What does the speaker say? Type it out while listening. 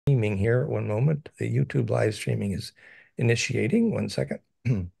streaming here. One moment. The YouTube live streaming is initiating. 1 second.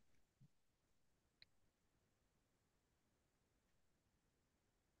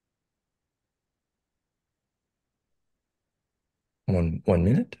 One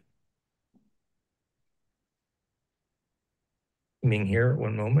minute. Streaming here.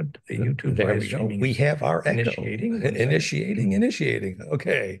 One moment. The YouTube live streaming. We have our initiating.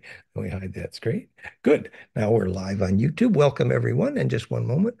 Okay. Let me hide that screen. Good. Now we're live on YouTube. Welcome everyone. And just one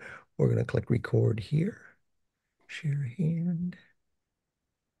moment. We're going to click record here. Share hand.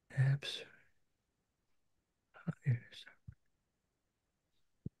 Apps.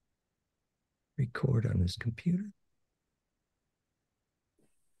 Record on this computer.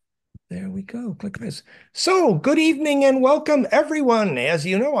 There we go. Click this. So, good evening and welcome, everyone. As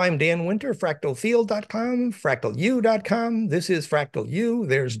you know, I'm Dan Winter, fractalfield.com, FractalU.com. This is FractalU.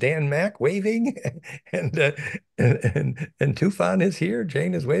 There's Dan Mack waving, and Tufan is here.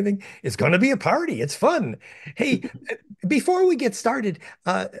 Jane is waving. It's going to be a party. It's fun. Hey, before we get started,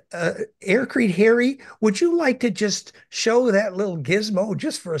 Aircrete Harry, would you like to just show that little gizmo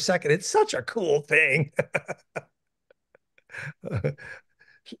just for a second? It's such a cool thing.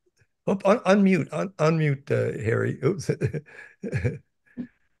 Unmute, Harry. Oops.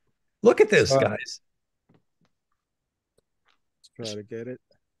 Look at this, guys. Let's try to get it.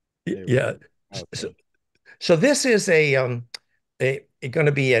 Yeah. Okay. So this is going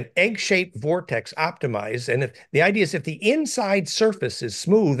to be an egg-shaped vortex optimized. And the idea is if the inside surface is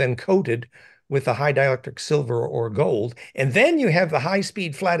smooth and coated with a high dielectric silver or gold, and then you have the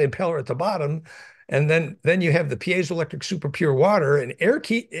high-speed flat impeller at the bottom, and then you have the piezoelectric super pure water, and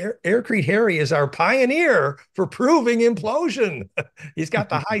Aircrete Harry is our pioneer for proving implosion. He's got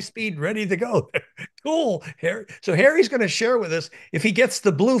the high speed ready to go. Cool, Harry. So Harry's going to share with us if he gets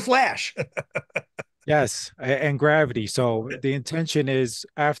the blue flash. Yes, and gravity. So the intention is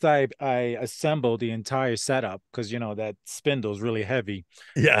after I assemble the entire setup, because you know that spindle is really heavy.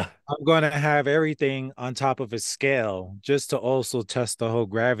 Yeah. I'm going to have everything on top of a scale just to also test the whole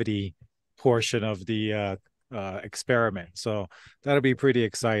gravity portion of the experiment. So that'll be pretty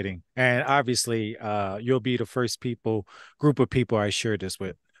exciting. And obviously, you'll be the first group of people I share this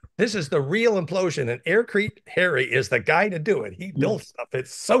with. This is the real implosion, and Aircrete Harry is the guy to do it. He built stuff.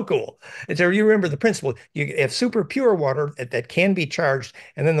 It's so cool. And so you remember the principle. You have super pure water that can be charged,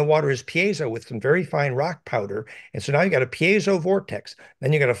 and then the water is piezo with some very fine rock powder. And so now you got a piezo vortex.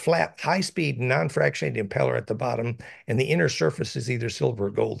 Then you got a flat, high-speed, non-fractionated impeller at the bottom, and the inner surface is either silver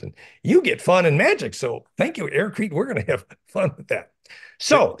or gold. And you get fun and magic. So thank you, Aircrete. We're going to have fun with that.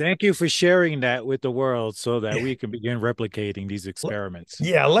 So thank you for sharing that with the world so that we can begin replicating these experiments.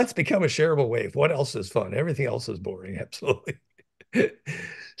 Yeah, let's become a shareable wave. What else is fun? Everything else is boring. Absolutely.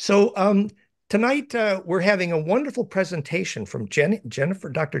 So tonight we're having a wonderful presentation from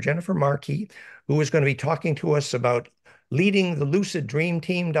Jenefer, Dr. Jenefer Markey, who is going to be talking to us about leading the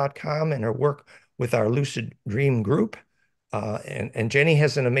luciddreamteam.com and her work with our Lucid Dream group. And Jenny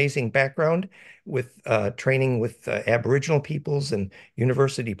has an amazing background with training with Aboriginal peoples and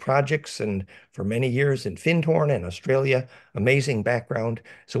university projects, and for many years in Findhorn and Australia. Amazing background.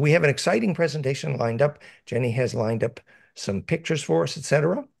 So we have an exciting presentation lined up. Jenny has lined up some pictures for us,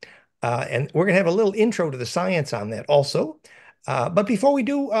 etc. And we're going to have a little intro to the science on that also. But before we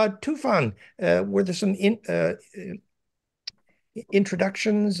do, Tufan, were there some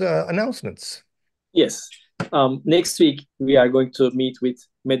introductions, announcements? Yes. Next week, we are going to meet with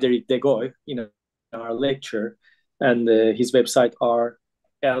Médéric Degoy in our lecture, and his website are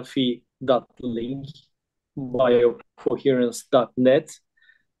elfi.link, biocoherence.net.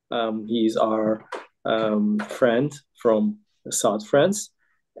 He's our friend from South France.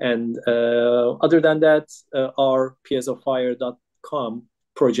 And other than that, our piezofire.com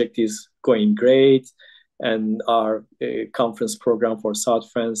project is going great, and our conference program for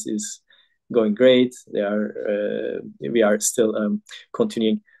South France is going great. We are still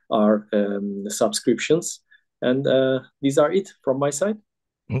continuing our subscriptions, and these are it from my side.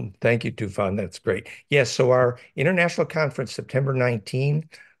 Thank you, Tufan. That's great. Yes, so our international conference, September 19,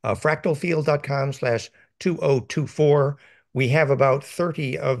 fractalfield.com/2024. We have about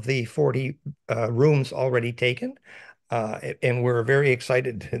 30 of the 40 rooms already taken. And we're very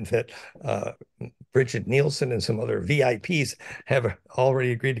excited that Bridget Nielsen and some other VIPs have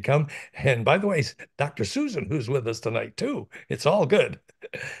already agreed to come. And by the way, Dr. Susan, who's with us tonight too. It's all good.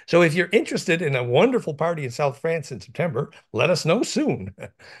 So if you're interested in a wonderful party in South France in September, let us know soon.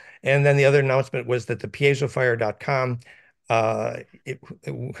 And then the other announcement was that the piezofire.com,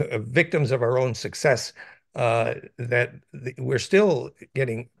 victims of our own success, that we're still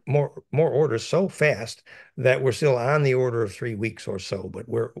getting more orders so fast that we're still on the order of 3 weeks or so, but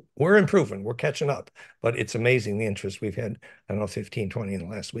we're improving, we're catching up. But it's amazing the interest we've had. I don't know, 15, 20 in the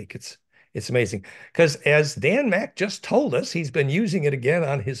last week. It's amazing because as Dan Mack just told us, he's been using it again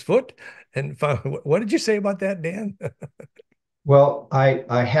on his foot. And what did you say about that, Dan? Well, I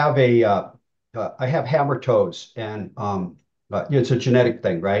have I have hammer toes, and it's a genetic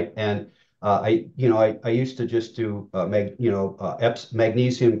thing, right? And I used to just do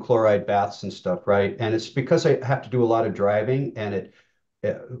magnesium chloride baths and stuff, right? And it's because I have to do a lot of driving, and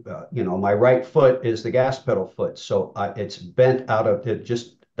my right foot is the gas pedal foot, so it's bent out of it.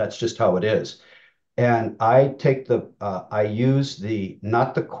 Just that's just how it is. And I use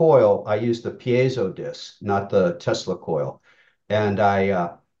not the coil, I use the piezo disc, not the Tesla coil. And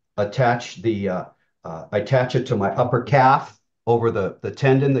I attach it to my upper calf over the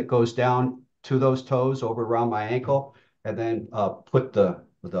tendon that goes down to those toes over around my ankle, and then put the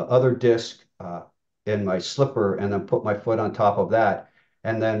other disc in my slipper, and then put my foot on top of that,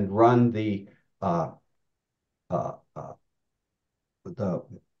 and then run uh, uh, the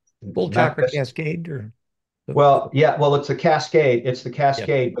Full chakra cascade or well, yeah, well, it's a cascade. It's the yeah,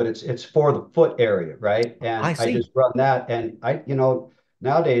 cascade, but it's for the foot area, right? I And I see. just run that, and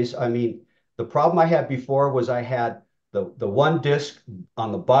nowadays, I mean, the problem I had before was I had the one disc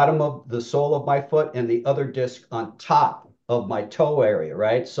on the bottom of the sole of my foot and the other disc on top of my toe area,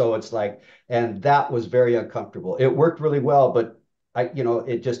 right? So it's like, and that was very uncomfortable. It worked really well, but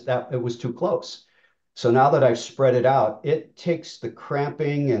it was too close. So now that I've spread it out, it takes the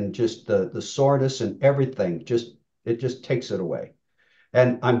cramping and just the soreness and everything. It just takes it away.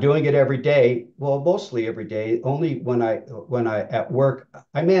 And I'm doing it every day. Well, mostly every day. Only when I at work,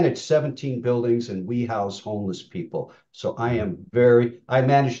 I manage 17 buildings and we house homeless people. So I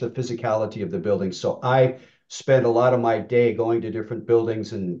manage the physicality of the building. So I spend a lot of my day going to different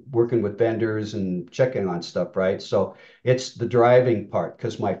buildings and working with vendors and checking on stuff, right? So it's the driving part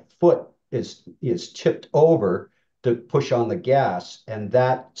because my foot is tipped over to push on the gas, and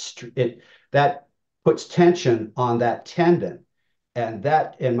that puts tension on that tendon, and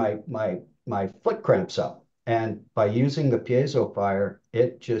my foot cramps up. And by using the piezo fire,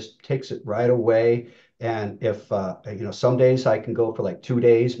 it just takes it right away. And if some days I can go for like 2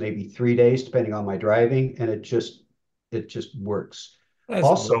 days, maybe 3 days, depending on my driving, and it just works. That's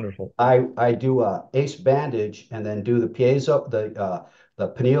Also, wonderful. I do a ace bandage and then do the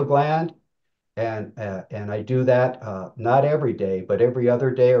pineal gland, and I do that not every day, but every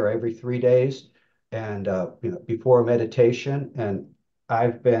other day or every 3 days, and before meditation. And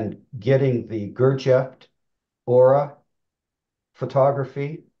I've been getting the Gurdjieff aura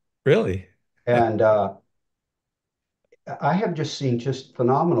photography, Really? and I have just seen just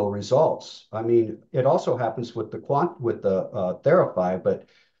phenomenal results. I mean, it also happens with the Therify, but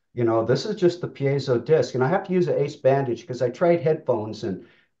this is just the piezo disc, and I have to use an ace bandage because I tried headphones and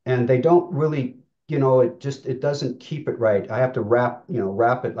they don't really, it doesn't keep it right. I have to wrap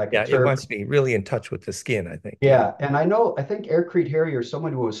it like a Yeah, it turban. must be really in touch with the skin, I think. Yeah. Yeah, and I think Aircrete Harry or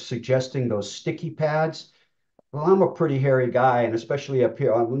someone who was suggesting those sticky pads. Well, I'm a pretty hairy guy, and especially up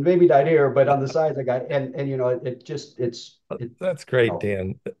here, maybe not here, but on the sides, I got, and it just, That's great, no.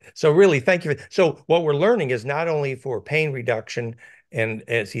 Dan. So really, thank you. So what we're learning is not only for pain reduction and,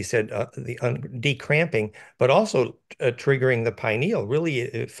 as he said, the decramping, but also triggering the pineal. Really,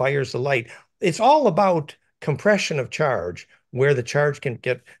 it fires the light. It's all about compression of charge, where the charge can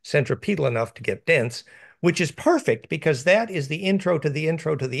get centripetal enough to get dense, which is perfect because that is the intro to the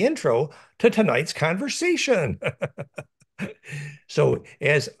intro to the intro to tonight's conversation. So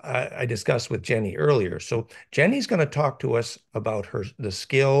as I discussed with Jenny earlier, so Jenny's going to talk to us about the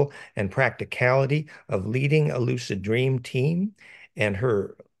skill and practicality of leading a lucid dream team and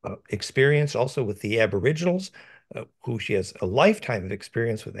her experience also with the Aboriginals, who she has a lifetime of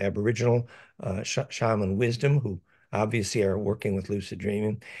experience with Aboriginal shaman wisdom, who obviously are working with lucid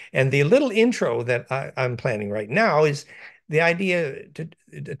dreaming. And the little intro that I'm planning right now is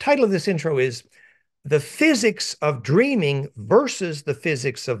the title of this intro is the physics of dreaming versus the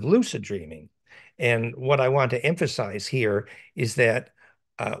physics of lucid dreaming. And what I want to emphasize here is that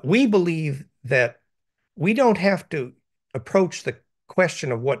we believe that we don't have to approach the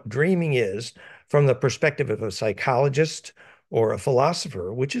question of what dreaming is from the perspective of a psychologist or a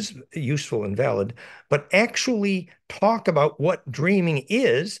philosopher, which is useful and valid, but actually talk about what dreaming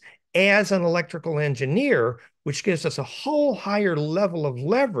is as an electrical engineer, which gives us a whole higher level of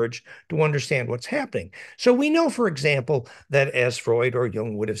leverage to understand what's happening. So we know, for example, that as Freud or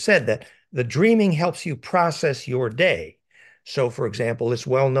Jung would have said, that the dreaming helps you process your day. So, for example, it's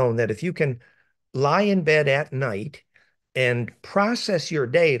well known that if you can lie in bed at night and process your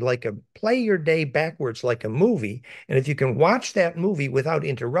day play your day backwards like a movie. And if you can watch that movie without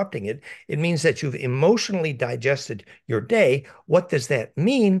interrupting it, it means that you've emotionally digested your day. What does that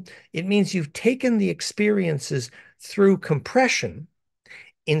mean? It means you've taken the experiences through compression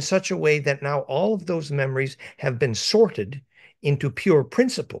in such a way that now all of those memories have been sorted into pure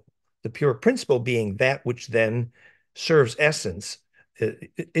principle, the pure principle being that which then serves essence.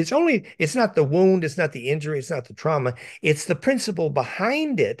 It's not the wound, it's not the injury, it's not the trauma, it's the principle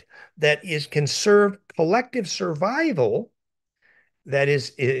behind it that can serve collective survival. That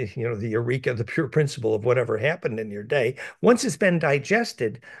is, the eureka, the pure principle of whatever happened in your day. Once it's been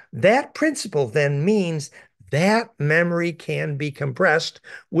digested, that principle then means that memory can be compressed,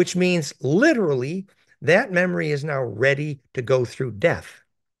 which means literally that memory is now ready to go through death.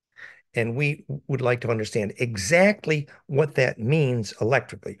 And we would like to understand exactly what that means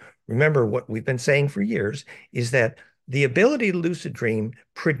electrically. Remember, what we've been saying for years is that the ability to lucid dream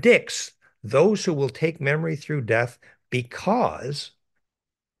predicts those who will take memory through death because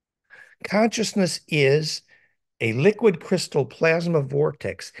consciousness is a liquid crystal plasma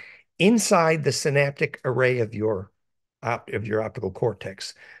vortex inside the synaptic array of your optical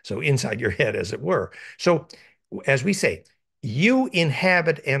cortex. So inside your head, as it were. So as we say, you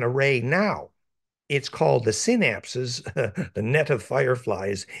inhabit an array now. It's called the synapses, the net of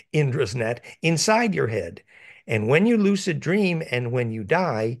fireflies, Indra's net, inside your head. And when you lucid dream and when you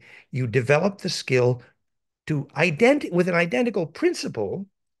die, you develop the skill to with an identical principle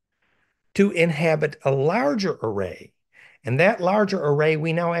to inhabit a larger array. And that larger array,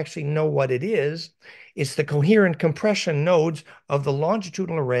 we now actually know what it is. It's the coherent compression nodes of the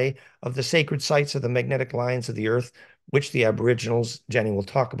longitudinal array of the sacred sites of the magnetic lines of the earth, which the Aboriginals, Jenny will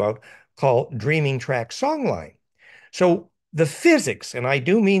talk about, call dreaming track songline. So the physics, and I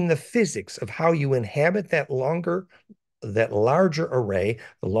do mean the physics of how you inhabit that larger array,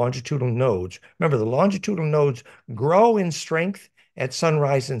 the longitudinal nodes. Remember, the longitudinal nodes grow in strength at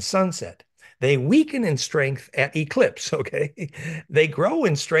sunrise and sunset. They weaken in strength at eclipse, okay? They grow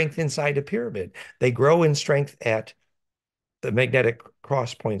in strength inside a pyramid. They grow in strength at the magnetic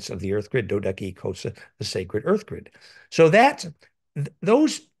cross points of the Earth grid, dodecacosa, the sacred Earth grid. So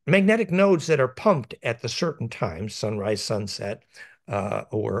those magnetic nodes that are pumped at the certain times, sunrise, sunset,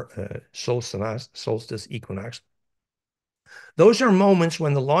 or solstice, equinox, those are moments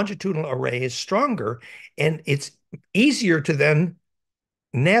when the longitudinal array is stronger and it's easier to then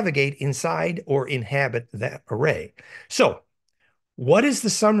navigate inside or inhabit that array. So, what is the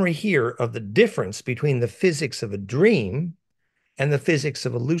summary here of the difference between the physics of a dream and the physics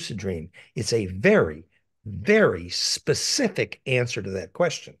of a lucid dream? It's a very, very specific answer to that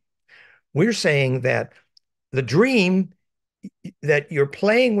question. We're saying that the dream, that you're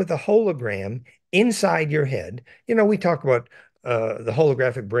playing with a hologram inside your head. We talk about the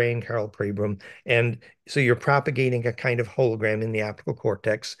holographic brain, Carl Pribram, and so you're propagating a kind of hologram in the optical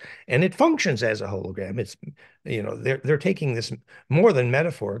cortex, and it functions as a hologram. It's, they're taking this more than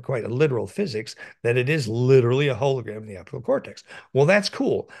metaphor, quite a literal physics, that it is literally a hologram in the optical cortex. Well, that's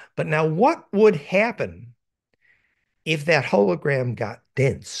cool. But now what would happen if that hologram got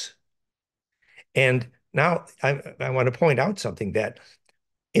dense? And now I want to point out something that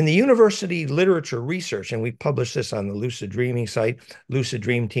in the university literature research, and we published this on the Lucid Dreaming site,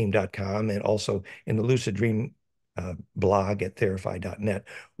 luciddreamteam.com, and also in the Lucid Dream blog at therify.net,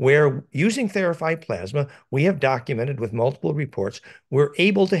 where using Therify plasma, we have documented with multiple reports, we're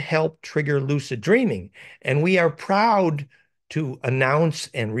able to help trigger lucid dreaming. And we are proud to announce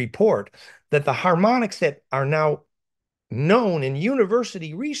and report that the harmonics that are now known in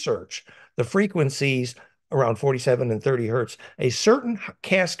university research, the frequencies around 47 and 30 hertz, a certain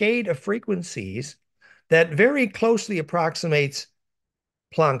cascade of frequencies that very closely approximates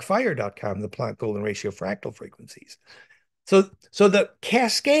PlanckFire.com, the Planck golden ratio fractal frequencies. So the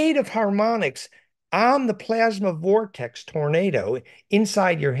cascade of harmonics on the plasma vortex tornado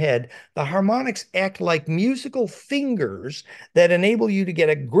inside your head, the harmonics act like musical fingers that enable you to get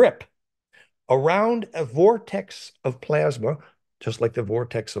a grip around a vortex of plasma, just like the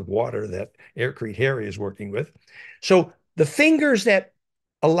vortex of water that Aircrete Harry is working with. So the fingers that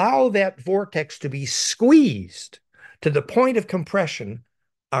allow that vortex to be squeezed to the point of compression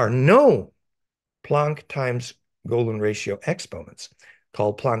are known Planck times golden ratio exponents,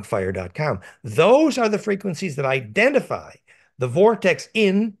 called PlanckFire.com. Those are the frequencies that identify the vortex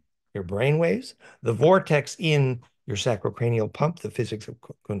in your brain waves, the vortex in your sacrocranial pump, the physics of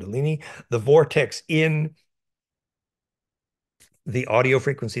Kundalini, the vortex in the audio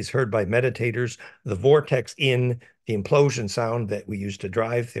frequencies heard by meditators, the vortex in the implosion sound that we use to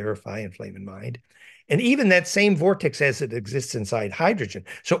drive, verify, and flame in mind, and even that same vortex as it exists inside hydrogen.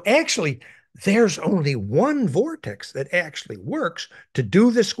 So actually, there's only one vortex that actually works to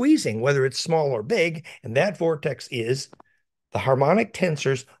do the squeezing, whether it's small or big, and that vortex is the harmonic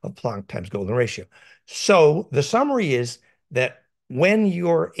tensors of Planck times golden ratio. So the summary is that when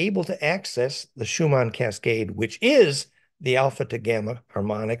you're able to access the Schumann cascade, which is the alpha to gamma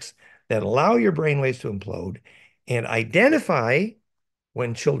harmonics that allow your brainwaves to implode, and identify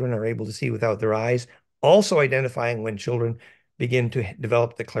when children are able to see without their eyes, also identifying when children begin to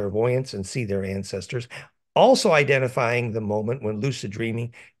develop the clairvoyance and see their ancestors, also identifying the moment when lucid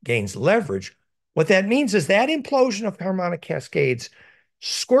dreaming gains leverage. What that means is that implosion of harmonic cascades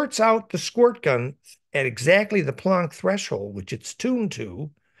squirts out the squirt gun at exactly the Planck threshold, which it's tuned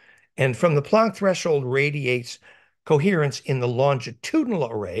to, and from the Planck threshold radiates coherence in the longitudinal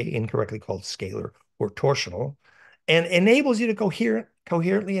array, incorrectly called scalar or torsional, and enables you to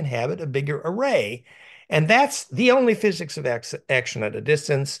coherently inhabit a bigger array. And that's the only physics of action at a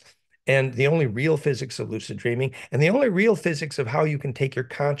distance, and the only real physics of lucid dreaming, and the only real physics of how you can take your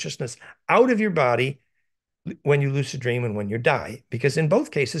consciousness out of your body when you lucid dream and when you die, because in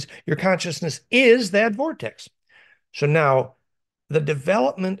both cases, your consciousness is that vortex. So now, the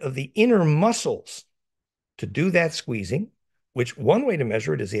development of the inner muscles to do that squeezing, which one way to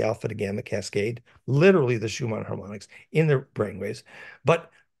measure it is the alpha to gamma cascade, literally the Schumann harmonics in the brainwaves,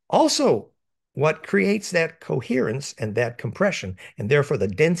 but also what creates that coherence and that compression, and therefore the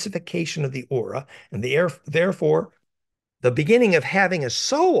densification of the aura, and therefore the beginning of having a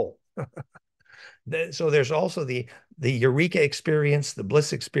soul. So there's also the eureka experience, the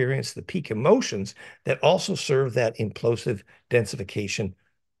bliss experience, the peak emotions that also serve that implosive densification.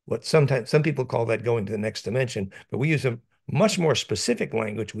 What sometimes some people call that going to the next dimension, but we use a much more specific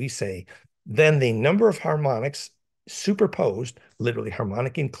language. We say, then the number of harmonics superposed, literally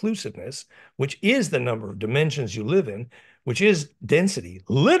harmonic inclusiveness, which is the number of dimensions you live in, which is density,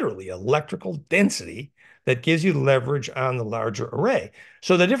 literally electrical density, that gives you leverage on the larger array.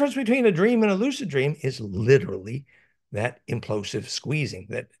 So the difference between a dream and a lucid dream is literally that implosive squeezing,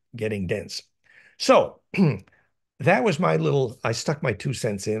 that getting dense. So that was my little, I stuck my 2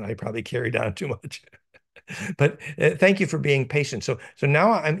 cents in. I probably carried on too much. But thank you for being patient. So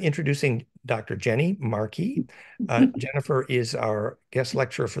now I'm introducing Dr. Jenny Markey. Jenefer is our guest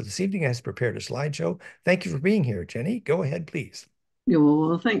lecturer for this evening, has prepared a slideshow. Thank you for being here, Jenny. Go ahead, please.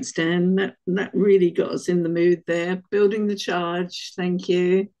 Oh, thanks, Dan. That really got us in the mood there. Building the charge. Thank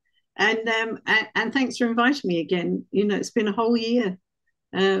you. And thanks for inviting me again. You know, it's been a whole year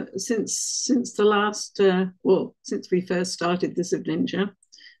since the last, since we first started this adventure,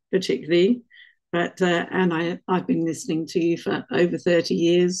 particularly. But and I've been listening to you for over 30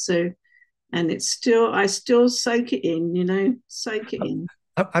 years. So, and I still soak it in. You know, soak it in.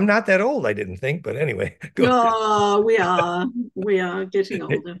 I'm not that old, I didn't think, but anyway. Go ahead. We are getting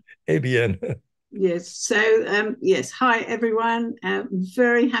older. ABN. Yes. So, yes. Hi, everyone.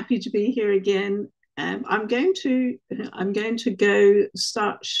 Very happy to be here again. I'm going to go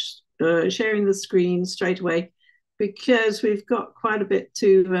start sharing the screen straight away, because we've got quite a bit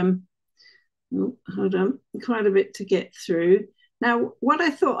to quite a bit to get through. Now, what I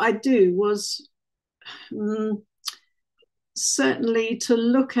thought I'd do was certainly to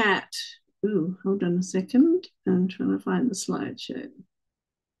look at, hold on a second, I'm trying to find the slideshow.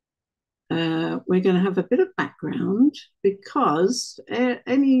 We're going to have a bit of background, because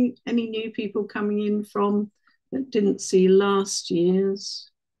any new people coming in from that didn't see last year's.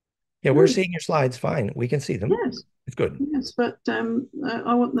 Yeah, we're seeing your slides fine. We can see them. Yes. It's good. Yes, but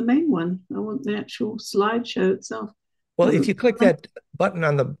I want the main one. I want the actual slideshow itself. Well, if you click that button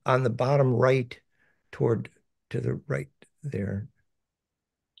on the bottom right, to the right there.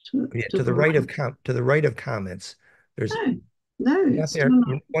 To the right of comments. There's it's there.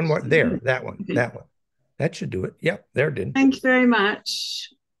 One more there. That one. Okay. That one. That should do it. Yep, there it did. Thank you very much.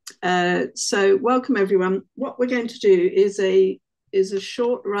 So welcome everyone. What we're going to do is a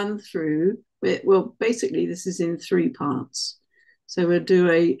short run through. Well, basically this is in 3 parts. So we'll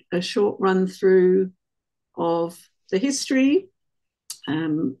do a short run through of the history,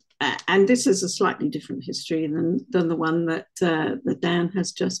 and this is a slightly different history than the one that Dan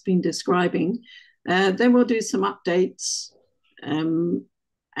has just been describing. Then we'll do some updates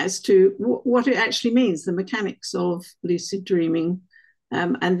as to what it actually means, the mechanics of lucid dreaming,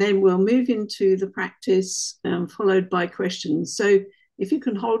 and then we'll move into the practice, followed by questions. So if you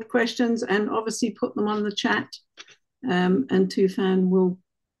can hold questions and obviously put them on the chat, and Tufan will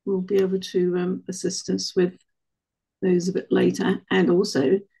be able to assist us with those a bit later. And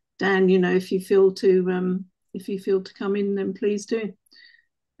also, Dan, you know, if you feel to come in, then please do.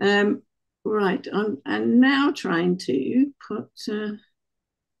 Right, I'm now trying to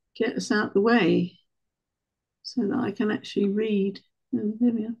get us out the way so that I can actually read. Oh,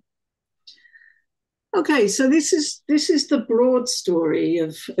 there we are. Okay, so this is the broad story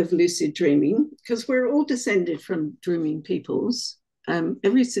of lucid dreaming, because we're all descended from dreaming peoples.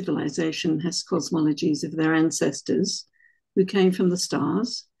 Every civilization has cosmologies of their ancestors who came from the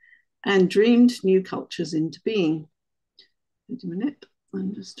stars and dreamed new cultures into being. Wait a minute,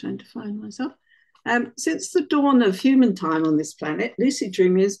 I'm just trying to find myself. Since the dawn of human time on this planet, lucid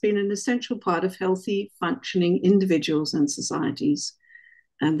dreaming has been an essential part of healthy, functioning individuals and societies.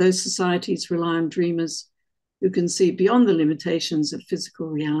 And those societies rely on dreamers who can see beyond the limitations of physical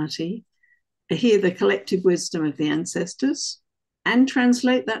reality, hear the collective wisdom of the ancestors, and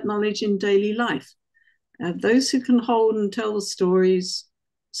translate that knowledge in daily life. Those who can hold and tell the stories,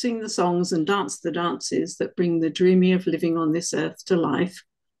 sing the songs, and dance the dances that bring the dreaming of living on this earth to life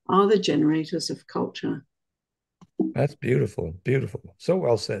are the generators of culture. That's beautiful, beautiful. So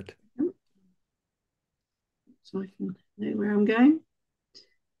well said. So I can know where I'm going.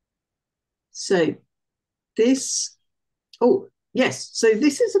 So this, oh, yes. So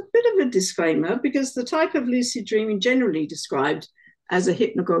this is a bit of a disclaimer, because the type of lucid dreaming generally described as a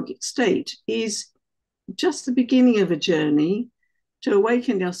hypnagogic state is just the beginning of a journey to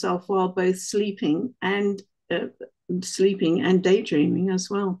awaken yourself while both sleeping and daydreaming as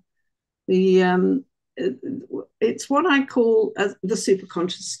well. It's what I call the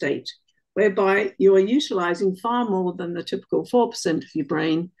superconscious state, whereby you are utilizing far more than the typical 4% of your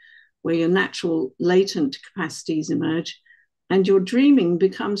brain, where your natural latent capacities emerge, and your dreaming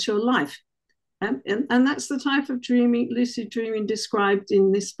becomes your life. And that's the type of dreaming, lucid dreaming, described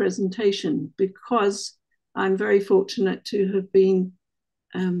in this presentation, because I'm very fortunate to have been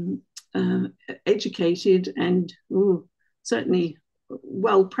educated and certainly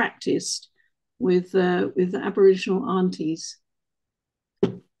well practiced with Aboriginal aunties.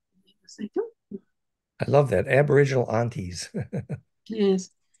 I love that, Aboriginal aunties. Yes.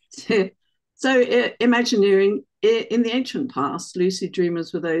 So Imagineering, in the ancient past, lucid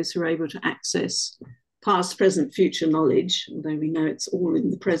dreamers were those who were able to access past, present, future knowledge, although we know it's all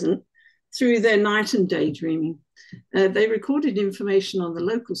in the present, through their night and day dreaming. They recorded information on the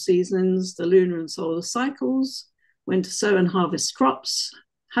local seasons, the lunar and solar cycles, when to sow and harvest crops,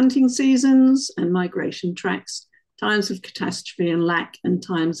 hunting seasons and migration tracks, times of catastrophe and lack, and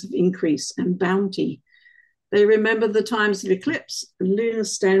times of increase and bounty. They remember the times of eclipse, lunar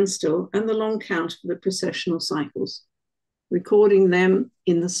standstill, and the long count of the precessional cycles, recording them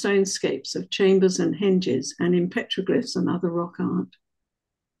in the stonescapes of chambers and henges and in petroglyphs and other rock art.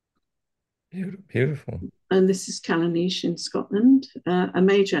 Beautiful. And this is Callanish in Scotland, a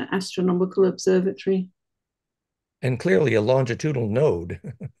major astronomical observatory. And clearly a longitudinal node.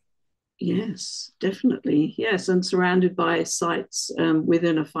 Yes, definitely. Yes, and surrounded by sites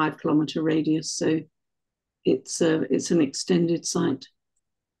within a 5-kilometer radius. So it's an extended site.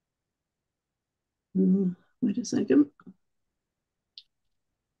 Wait a second.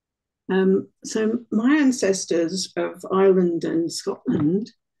 So my ancestors of Ireland and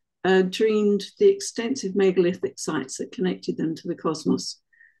Scotland dreamed the extensive megalithic sites that connected them to the cosmos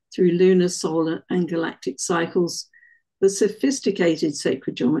through lunar, solar, and galactic cycles. The sophisticated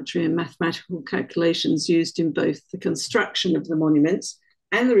sacred geometry and mathematical calculations used in both the construction of the monuments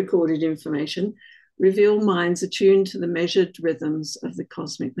and the recorded information reveal minds attuned to the measured rhythms of the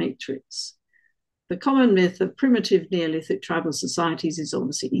cosmic matrix. The common myth of primitive Neolithic tribal societies is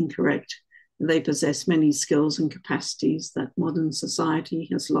obviously incorrect. They possess many skills and capacities that modern society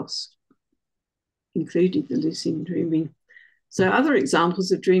has lost, including the lucid dreaming. So other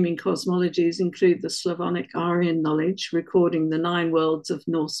examples of dreaming cosmologies include the Slavonic Aryan knowledge, recording the 9 worlds of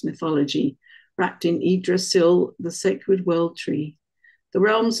Norse mythology, wrapped in Yggdrasil, the sacred world tree. The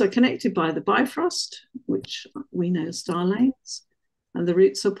realms are connected by the Bifrost, which we know as star lanes, and the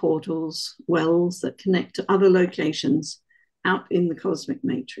roots are portals, wells that connect to other locations out in the cosmic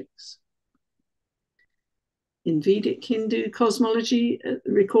matrix. In Vedic Hindu cosmology,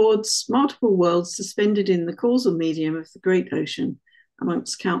 records multiple worlds suspended in the causal medium of the great ocean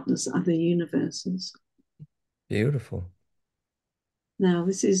amongst countless other universes. Beautiful. Now,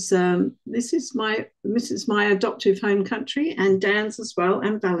 this is my adoptive home country, and Dan's as well,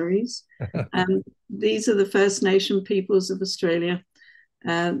 and Valerie's. These are the First Nation peoples of Australia,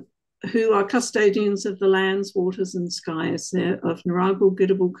 who are custodians of the lands, waters, and skies. They're of Narrabul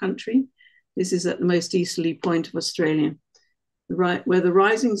Gidabal country. This is at the most easterly point of Australia. right, where the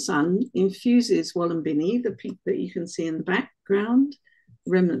rising sun infuses Wallumbini, the peak that you can see in the background,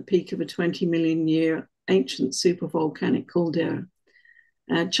 remnant peak of a 20 million year ancient supervolcanic caldera,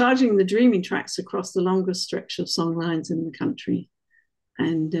 charging the dreaming tracks across the longest stretch of songlines in the country.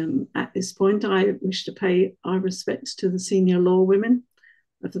 And at this point, I wish to pay our respects to the senior law women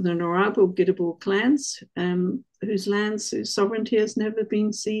of the Narabal Gidabal clans, whose lands, whose sovereignty has never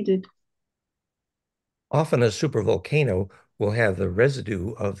been ceded. Often a supervolcano will have the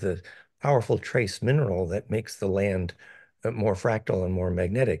residue of the powerful trace mineral that makes the land more fractal and more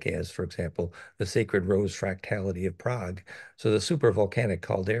magnetic, as, for example, the sacred rose fractality of Prague. So the supervolcanic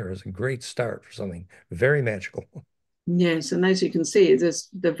caldera is a great start for something very magical. Yes, and as you can see, there's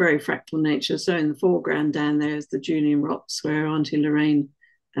the very fractal nature. So in the foreground down there is the Julian rocks where Auntie Lorraine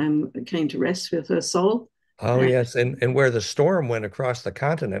came to rest with her soul. Oh, yes, and where the storm went across the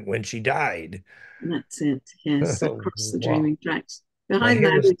continent when she died. And that's it, yes, across the Wow. dreaming tracks. My Behind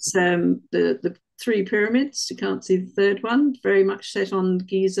hair that is is the three pyramids. You can't see the third one, very much set on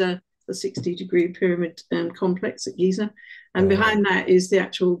Giza, the 60-degree pyramid complex at Giza. And behind that is the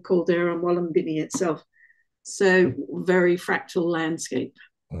actual caldera on Wallumbini itself. So very fractal landscape.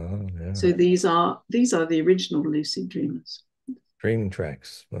 Oh, yeah. So these are the original lucid dreamers. Dreaming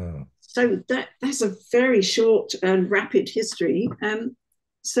tracks. Wow. So that's a very short and rapid history.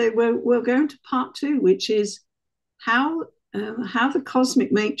 So we'll go into part two, which is how the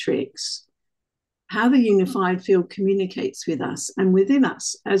cosmic matrix, how the unified field communicates with us and within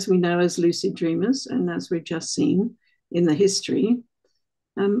us, as we know as lucid dreamers, and as we've just seen in the history.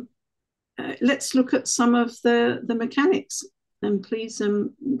 Let's look at some of the mechanics, and please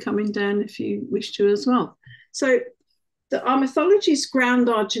come in, Dan, if you wish to as well. So our mythologies ground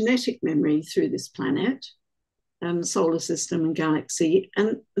our genetic memory through this planet, solar system and galaxy,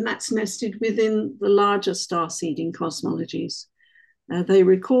 and that's nested within the larger star-seeding cosmologies. They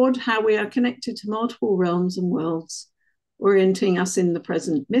record how we are connected to multiple realms and worlds, orienting us in the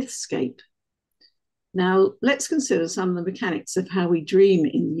present mythscape. Now, let's consider some of the mechanics of how we dream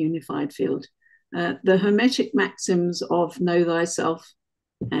in the unified field. The Hermetic maxims of know thyself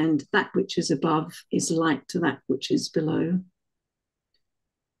and that which is above is like to that which is below.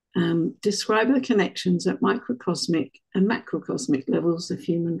 Describe the connections at microcosmic and macrocosmic levels of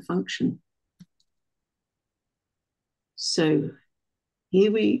human function. So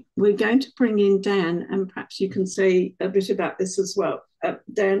here we're going to bring in Dan, and perhaps you can say a bit about this as well.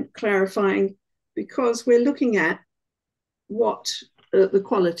 Dan, clarifying, because we're looking at what the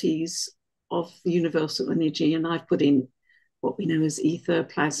qualities of the universal energy, and I've put in what we know as ether,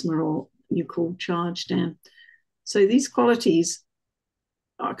 plasma, or you call charge, Dan. So these qualities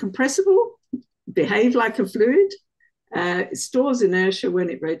are compressible, behave like a fluid, it stores inertia when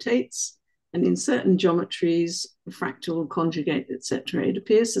it rotates, and in certain geometries, fractal, conjugate, etc., it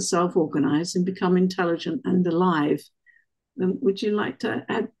appears to self-organize and become intelligent and alive. Would you like to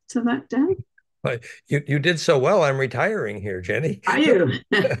add to that, Dan? You did so well. I'm retiring here, Jenny. Are you?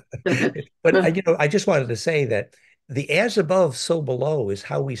 But I just wanted to say that the as above, so below is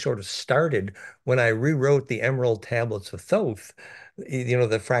how we sort of started when I rewrote the Emerald Tablets of Thoth,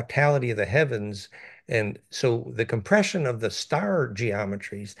 the fractality of the heavens. And so the compression of the star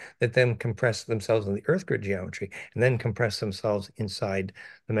geometries that then compress themselves in the Earth grid geometry and then compress themselves inside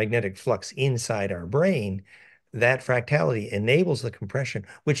the magnetic flux inside our brain, that fractality enables the compression,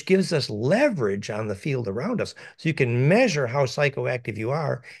 which gives us leverage on the field around us. So you can measure how psychoactive you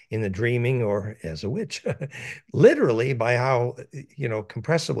are in the dreaming or as a witch, literally by how,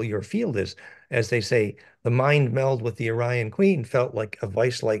 compressible your field is. As they say, the mind meld with the Orion Queen felt like a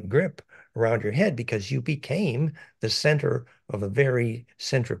vice-like grip around your head because you became the center of a very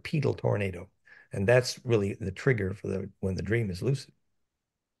centripetal tornado. And that's really the trigger for when the dream is lucid.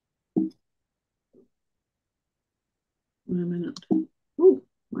 1 minute. Oh,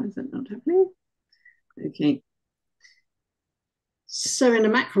 why is that not happening? Okay. So in a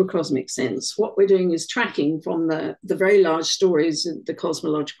macrocosmic sense, what we're doing is tracking from the very large stories, the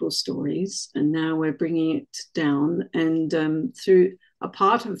cosmological stories, and now we're bringing it down. And through a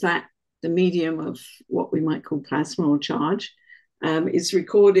part of that, the medium of what we might call plasma or charge, is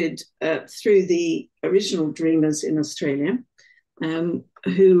recorded through the original dreamers in Australia,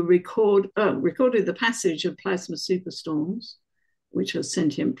 who recorded the passage of plasma superstorms, which are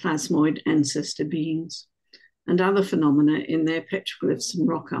sentient plasmoid ancestor beings, and other phenomena in their petroglyphs and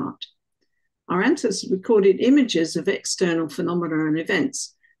rock art. Our ancestors recorded images of external phenomena and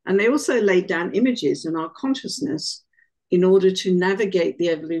events, and they also laid down images in our consciousness in order to navigate the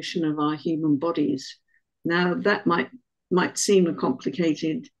evolution of our human bodies. Now, that might seem a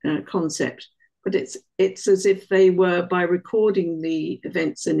complicated concept, but it's as if they were, by recording the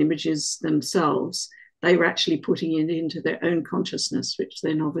events and images themselves, they were actually putting it into their own consciousness, which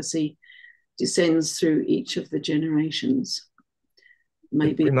then obviously descends through each of the generations.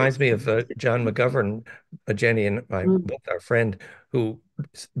 Maybe it reminds me of John McGovern, Jenny and I, both our friend, who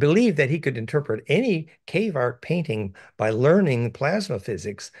believed that he could interpret any cave art painting by learning plasma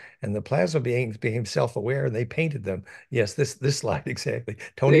physics, and the plasma beings became self-aware and they painted them. Yes, this slide exactly.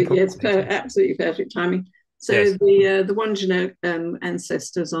 Tony. Yes, absolutely perfect timing. So yes. The Wanjana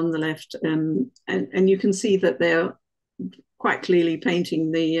ancestors on the left, and you can see that they're quite clearly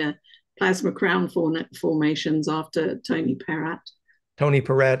painting the plasma crown formations after Tony Peratt. Tony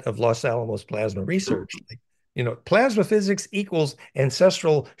Peratt of Los Alamos Plasma Research. You know, plasma physics equals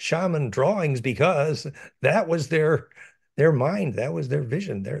ancestral shaman drawings, because that was their mind, that was their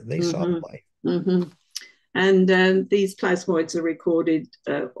vision. They saw life. And these plasmoids are recorded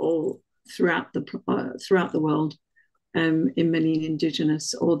all throughout the world, in many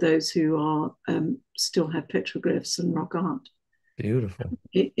indigenous, or those who are still have petroglyphs and rock art. Beautiful.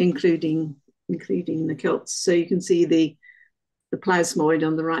 Including the Celts. So you can see the plasmoid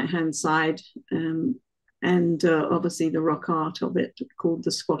on the right-hand side, and obviously the rock art of it, called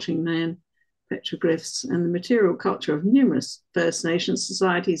the Squatting Man petroglyphs, and the material culture of numerous First Nation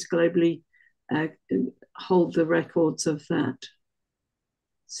societies globally hold the records of that.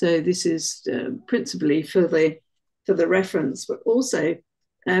 So this is principally for the reference, but also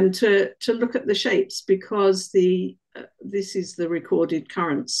to look at the shapes, because this is the recorded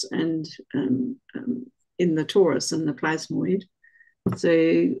currents and in the torus and the plasmoid.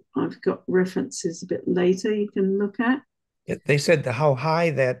 So I've got references a bit later you can look at. They said how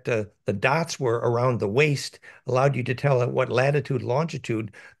high that the dots were around the waist allowed you to tell at what latitude,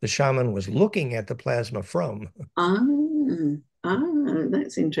 longitude the shaman was looking at the plasma from.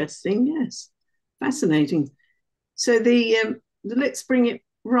 That's interesting. Yes, fascinating. So let's bring it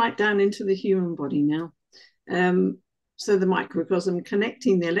right down into the human body now. So the microcosm,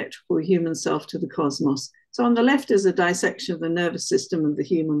 connecting the electrical human self to the cosmos. So on the left is a dissection of the nervous system of the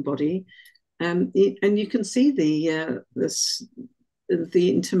human body. And you can see the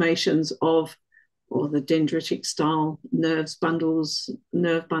intimations of, or the dendritic style nerve bundles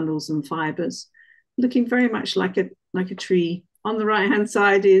and fibers, looking very much like a tree. On the right hand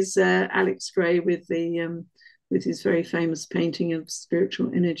side is Alex Gray with his very famous painting of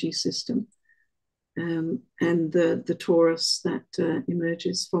spiritual energy system, and the torus that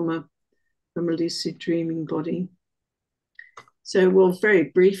emerges from a lucid dreaming body. So we'll very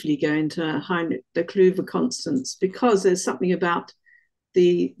briefly go into the Kluver constants, because there's something about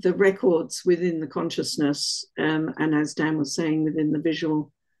the records within the consciousness, and as Dan was saying, within the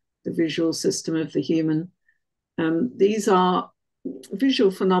visual system of the human. These are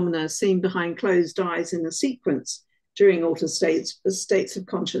visual phenomena seen behind closed eyes in a sequence during altered states of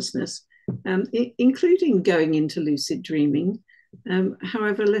consciousness, including going into lucid dreaming,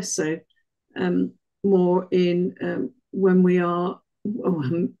 however less so, more in when we are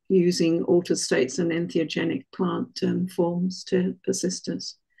using altered states and entheogenic plant forms to assist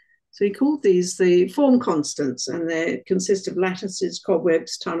us. So he called these the form constants, and they consist of lattices,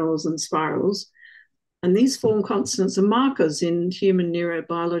 cobwebs, tunnels, and spirals. And these form constants are markers in human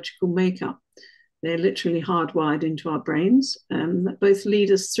neurobiological makeup. They're literally hardwired into our brains, that both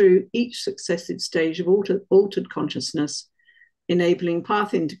lead us through each successive stage of altered consciousness, enabling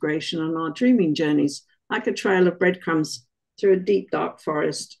path integration on our dreaming journeys, like a trail of breadcrumbs through a deep, dark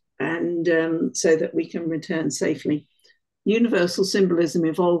forest, and so that we can return safely. Universal symbolism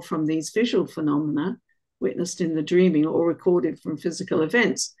evolved from these visual phenomena witnessed in the dreaming or recorded from physical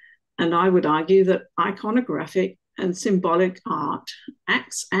events. And I would argue that iconographic and symbolic art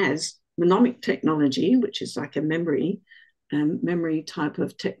acts as mnemonic technology, which is like a memory type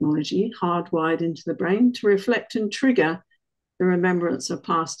of technology, hardwired into the brain to reflect and trigger the remembrance of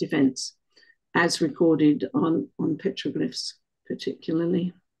past events, as recorded on petroglyphs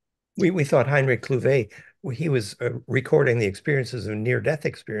particularly. We thought Heinrich Kluve, he was recording the experiences of near-death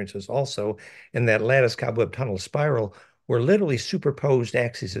experiences also, and that lattice cobweb tunnel spiral were literally superposed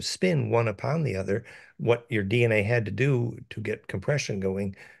axes of spin, one upon the other, what your DNA had to do to get compression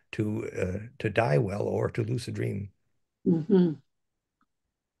going to die well or to lucid dream. Mm-hmm.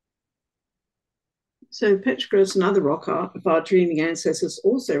 So petroglyphs and other rock art of our dreaming ancestors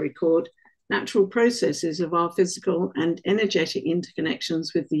also record natural processes of our physical and energetic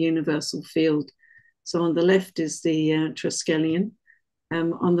interconnections with the universal field. So on the left is the Triskelion.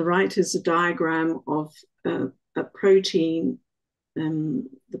 On the right is a diagram of a protein,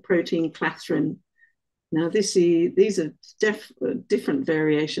 the protein clathrin, Now, these are different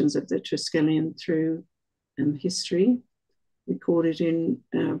variations of the Triskelion through history, recorded in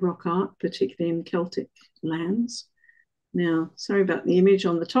rock art, particularly in Celtic lands. Now, sorry about the image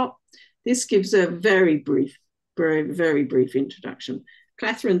on the top. This gives a very brief introduction.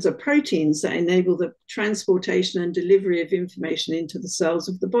 Clathrons are proteins that enable the transportation and delivery of information into the cells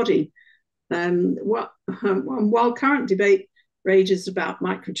of the body. While current debate rages about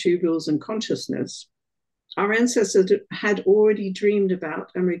microtubules and consciousness, our ancestors had already dreamed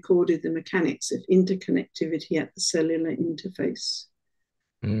about and recorded the mechanics of interconnectivity at the cellular interface.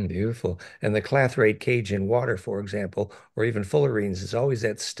 Beautiful. And the clathrate cage in water, for example, or even fullerenes, is always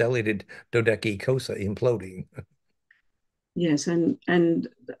that stellated dodecacosa imploding. Yes, and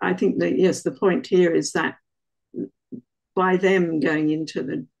I think that, yes, the point here is that by them going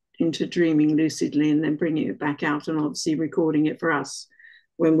into dreaming lucidly and then bringing it back out and obviously recording it for us,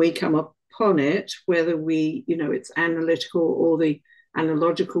 when we come upon it, whether it's analytical or the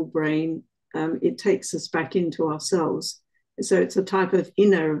analogical brain, it takes us back into ourselves. So it's a type of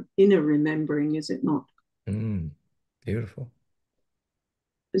inner remembering, is it not? Beautiful.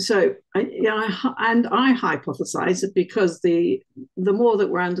 So I hypothesize that because the more that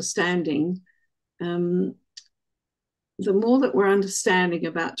we're understanding, the more that we're understanding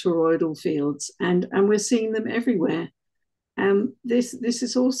about toroidal fields, and we're seeing them everywhere. This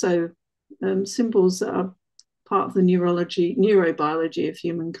is also symbols that are part of the neurobiology of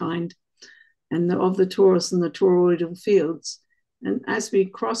humankind, and of the torus and the toroidal fields. And as we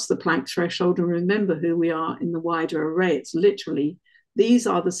cross the Planck threshold and remember who we are in the wider array, it's literally, these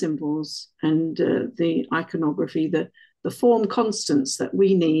are the symbols and the iconography, the form constants that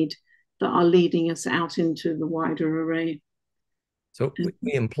we need that are leading us out into the wider array. So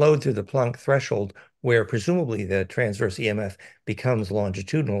we implode through the Planck threshold, where presumably the transverse EMF becomes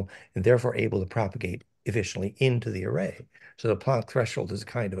longitudinal and therefore able to propagate efficiently into the array. So the Planck threshold is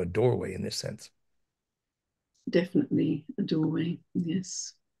kind of a doorway in this sense. Definitely a doorway,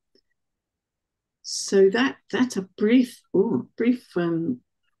 yes. So that's a brief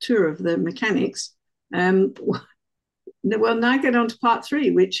tour of the mechanics. Well, now get on to part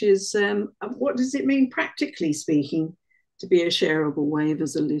 3, which is what does it mean practically speaking to be a shareable wave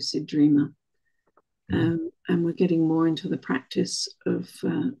as a lucid dreamer? And we're getting more into the practice of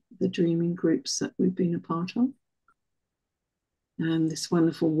the dreaming groups that we've been a part of. And this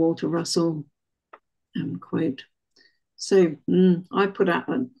wonderful Walter Russell quote. So I put out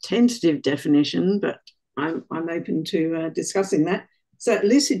a tentative definition, but I'm open to discussing that. So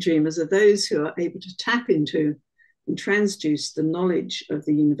lucid dreamers are those who are able to tap into and transduce the knowledge of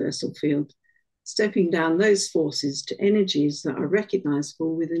the universal field, stepping down those forces to energies that are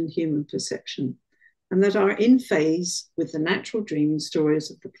recognizable within human perception and that are in phase with the natural dreaming stories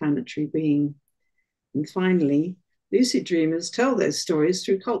of the planetary being. And finally, lucid dreamers tell those stories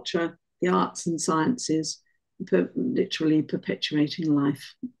through culture, the arts and sciences, literally perpetuating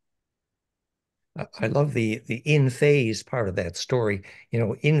life. I love the in phase part of that story.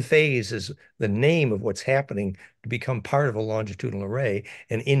 In phase is the name of what's happening to become part of a longitudinal array,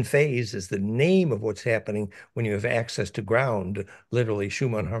 and in phase is the name of what's happening when you have access to ground, literally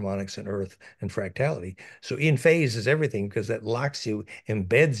Schumann harmonics and earth and fractality. So in phase is everything because that locks you,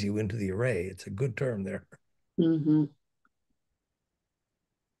 embeds you into the array. It's a good term there. Mm-hmm.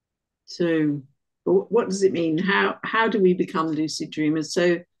 So what does it mean? How do we become lucid dreamers?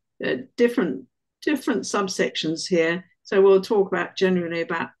 So different subsections here. So we'll talk about generally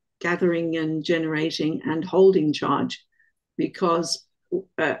about gathering and generating and holding charge, because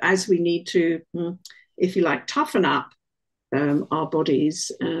as we need to, if you like, toughen up our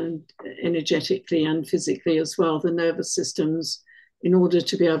bodies and energetically and physically as well, the nervous systems, in order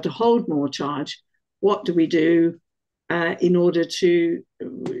to be able to hold more charge, what do we do in order to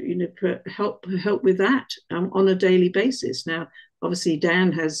help with that on a daily basis? Now, obviously,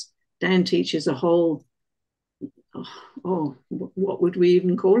 Dan teaches a whole, what would we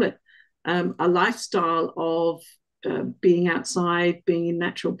even call it? A lifestyle of being outside, being in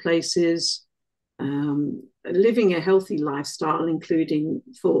natural places, living a healthy lifestyle, including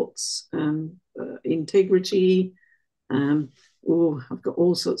thoughts, integrity. I've got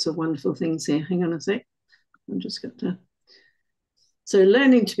all sorts of wonderful things here. Hang on a sec. I'm just got to. So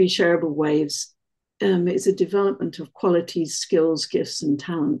learning to be shareable waves is a development of qualities, skills, gifts, and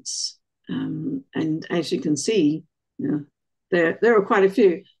talents. And as you can see, there are quite a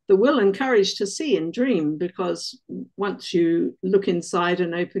few. The will and courage to see and dream, because once you look inside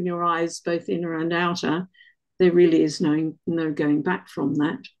and open your eyes, both inner and outer, there really is no going back from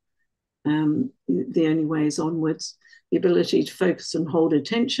that. The only way is onwards. the ability to focus and hold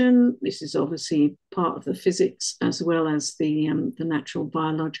attention. This is obviously part of the physics as well as the natural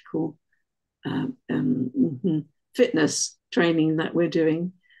biological fitness training that we're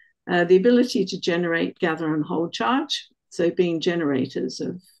doing. The ability to generate, gather, and hold charge. So being generators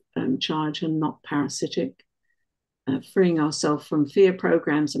of charge and not parasitic. Freeing ourselves from fear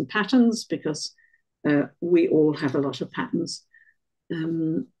programs and patterns, because we all have a lot of patterns.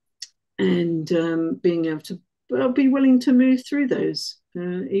 And being able to be willing to move through those,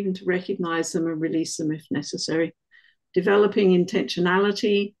 even to recognize them and release them if necessary. Developing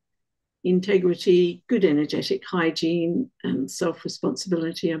intentionality, integrity, good energetic hygiene, and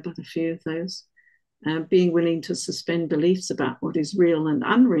self-responsibility are but a few of those. Being willing to suspend beliefs about what is real and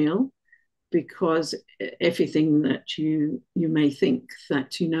unreal, because everything that you may think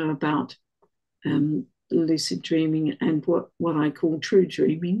that you know about lucid dreaming and what I call true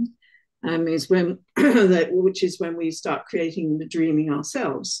dreaming is when which is when we start creating the dreaming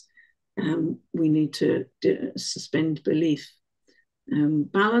ourselves. We need to suspend belief.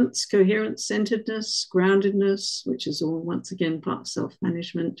 Balance, coherence, centeredness, groundedness, which is all once again part of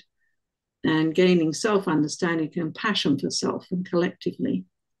self-management, and gaining self-understanding, compassion for self and collectively.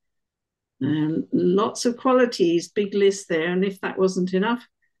 Lots of qualities, big list there. And if that wasn't enough,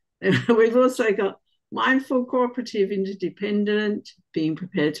 we've also got mindful, cooperative, interdependent, being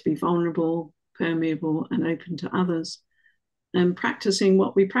prepared to be vulnerable, permeable, and open to others, and practicing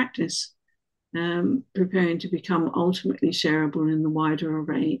what we practice, preparing to become ultimately shareable in the wider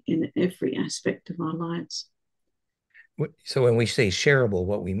array in every aspect of our lives. So when we say shareable,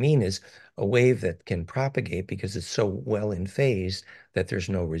 what we mean is a wave that can propagate because it's so well in phase that there's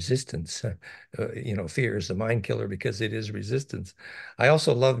no resistance. Fear is the mind killer because it is resistance. I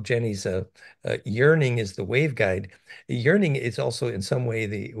also love Jenny's yearning is the wave guide. Yearning is also in some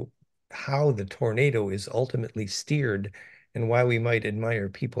way how the tornado is ultimately steered, and why we might admire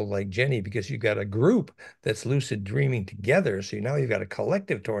people like Jenny, because you've got a group that's lucid dreaming together. So now you've got a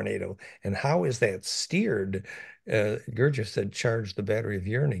collective tornado. And how is that steered? Gurdjieff said, charge the battery of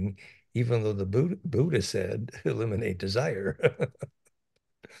yearning, even though the Buddha said, eliminate desire.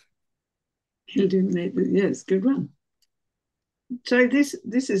 Eliminate, yes, good one. So this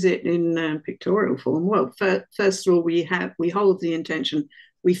is it in pictorial form. Well, first of all, we hold the intention.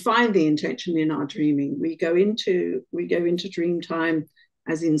 We find the intention in our dreaming. We go into dream time,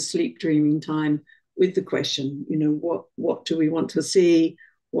 as in sleep dreaming time, with the question. What do we want to see?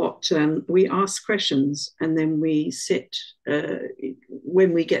 We ask questions, and then we sit.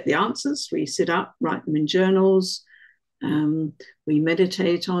 When we get the answers, we sit up, write them in journals. We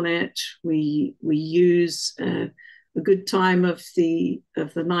meditate on it. We use a good time of the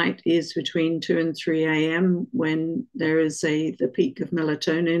night is between 2 and 3 a.m. when there is the peak of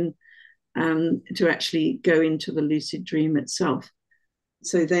melatonin to actually go into the lucid dream itself.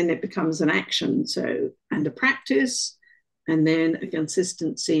 So then it becomes an action, and a practice, and then a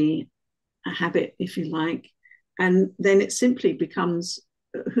consistency, a habit, if you like, and then it simply becomes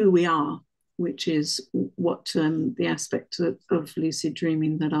who we are, which is what the aspect of lucid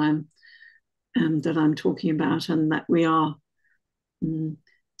dreaming that I'm talking about, and that we are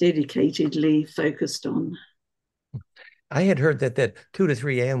dedicatedly focused on. I had heard that 2 to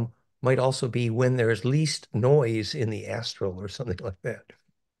 3 a.m. might also be when there's least noise in the astral or something like that.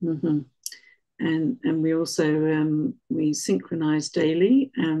 Mm-hmm. And we also we synchronize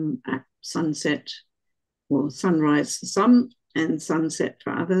daily at sunset or sunrise for some and sunset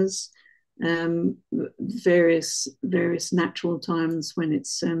for others. Various natural times when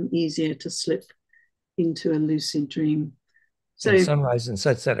it's easier to slip into a lucid dream. So and sunrise and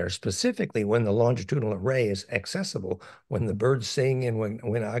sunset are specifically when the longitudinal array is accessible, when the birds sing and when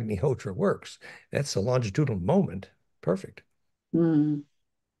Agnihotra works. That's the longitudinal moment. Perfect.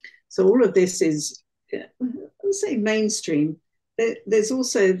 So all of this is, I'll say, mainstream. There's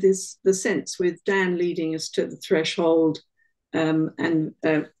also the sense with Dan leading us to the threshold and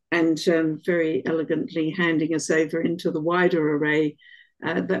very elegantly handing us over into the wider array,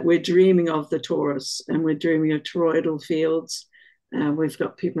 that we're dreaming of the torus and we're dreaming of toroidal fields. We've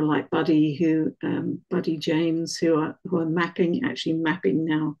got people like Buddy James who are mapping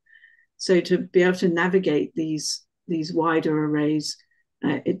now. So to be able to navigate these wider arrays,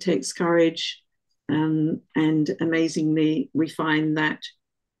 it takes courage, and amazingly we find that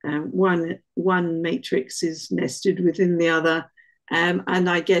one matrix is nested within the other, and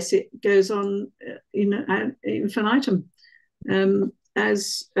I guess it goes on infinitum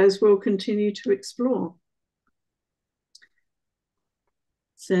as we'll continue to explore.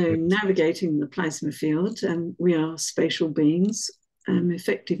 So navigating the plasma field, we are spatial beings,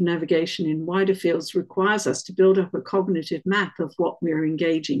 effective navigation in wider fields requires us to build up a cognitive map of what we're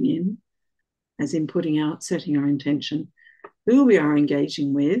engaging in, as in putting out, setting our intention, who we are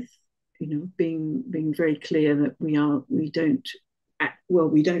engaging with, being very clear that we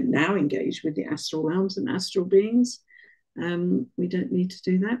don't now engage with the astral realms and astral beings. We don't need to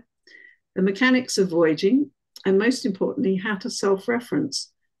do that. The mechanics of voyaging, and most importantly, how to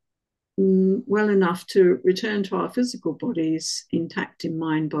self-reference well enough to return to our physical bodies intact in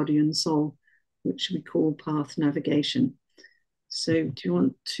mind, body, and soul, which we call path navigation. So, do you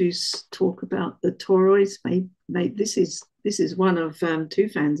want to talk about the toroids? Mate, this is one of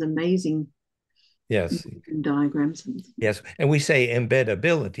Tufan's amazing diagrams. Yes, and we say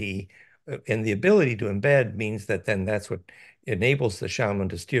embeddability, and the ability to embed means that then that's what enables the shaman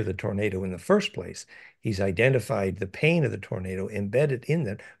to steer the tornado in the first place. He's identified the pain of the tornado embedded in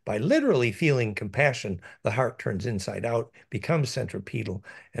them by literally feeling compassion. The heart turns inside out, becomes centripetal,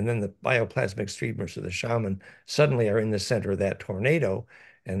 and then the bioplasmic streamers of the shaman suddenly are in the center of that tornado,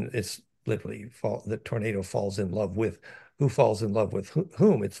 and it's literally the tornado falls in love with who falls in love with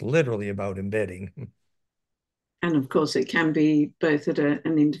whom. It's literally about embedding. And of course, it can be both at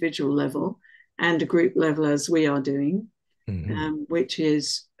an individual level and a group level, as we are doing. Which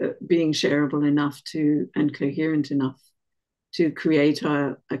is being shareable enough and coherent enough to create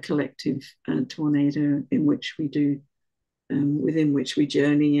a collective tornado in which we do, within which we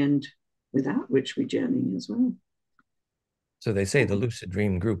journey and without which we journey as well. So they say the lucid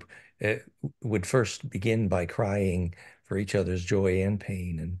dream group would first begin by crying for each other's joy and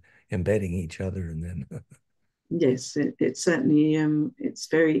pain and embedding each other, and then yes, it certainly it's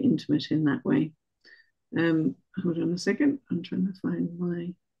very intimate in that way. Hold on a second. I'm trying to find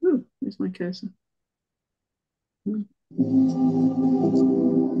where's my cursor?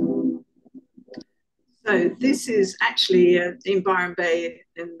 So this is actually in Byron Bay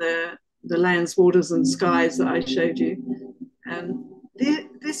in the lands, waters and skies that I showed you.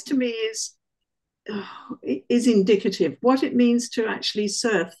 This to me is indicative what it means to actually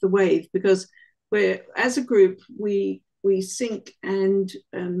surf the wave, because as a group we sync and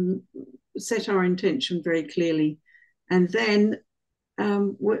set our intention very clearly, and then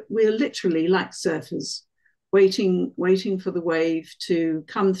we're literally like surfers waiting for the wave to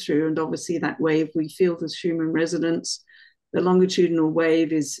come through. And obviously that wave we feel the Schumann resonance. The longitudinal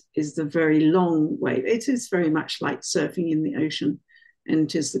wave is the very long wave. It is very much like surfing in the ocean, and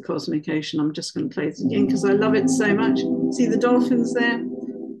it is the cosmic ocean. I'm just going to play this again because I love it so much. See the dolphins there,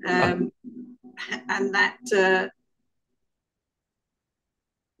 and that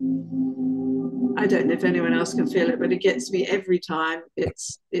I don't know if anyone else can feel it, but it gets me every time.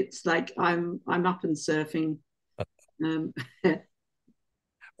 It's like I'm up and surfing.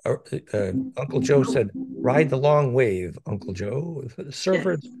 Uncle Joe said, "Ride the long wave, Uncle Joe,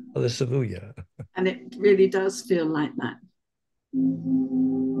 surfers yes. of the Savuya." And it really does feel like that.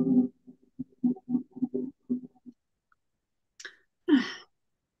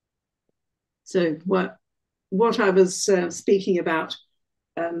 So what I was speaking about,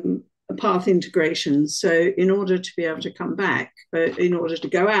 path integration. So in order to be able to come back, in order to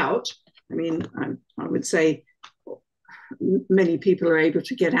go out, I mean, I would say many people are able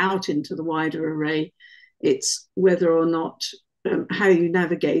to get out into the wider array. It's whether or not how you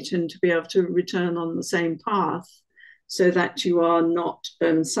navigate and to be able to return on the same path so that you are not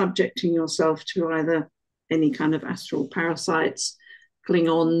subjecting yourself to either any kind of astral parasites,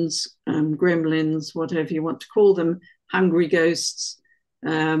 Klingons, gremlins, whatever you want to call them, hungry ghosts.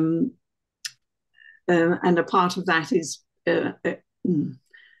 And a part of that is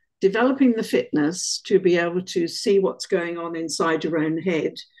developing the fitness to be able to see what's going on inside your own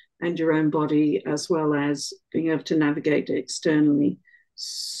head and your own body, as well as being able to navigate externally.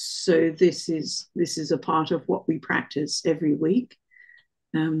 So this is a part of what we practice every week,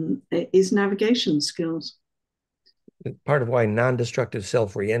 is navigation skills. Part of why non-destructive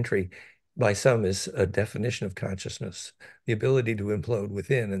self-reentry by some is a definition of consciousness, the ability to implode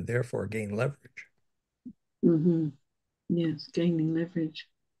within and therefore gain leverage. Mm-hmm. Yes, gaining leverage.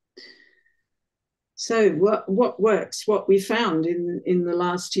 So what works, what we found in the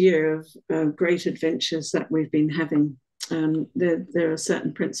last year of great adventures that we've been having, there are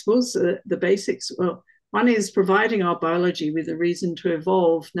certain principles, the basics. Well, one is providing our biology with a reason to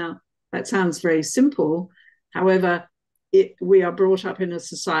evolve. Now, that sounds very simple. However, we are brought up in a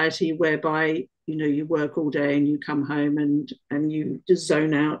society whereby, you work all day and you come home and you just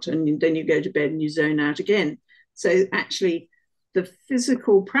zone out, and then you go to bed and you zone out again. So actually, the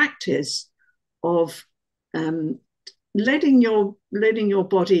physical practice of letting your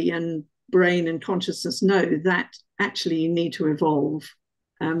body and brain and consciousness know that actually you need to evolve.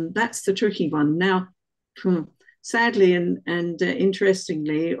 That's the tricky one. Now, sadly and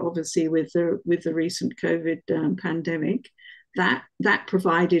interestingly, obviously with the recent COVID pandemic, that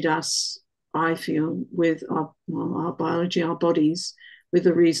provided us, I feel, with our biology, our bodies, with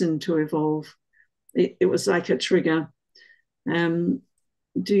a reason to evolve. It was like a trigger. Do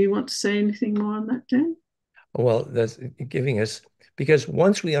you want to say anything more on that, Dan? Well, that's giving us, because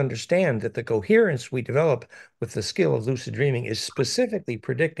once we understand that the coherence we develop with the skill of lucid dreaming is specifically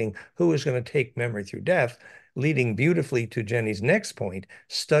predicting who is going to take memory through death, leading beautifully to Jenny's next point,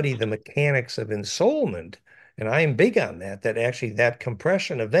 study the mechanics of ensoulment. And I am big on that, that actually that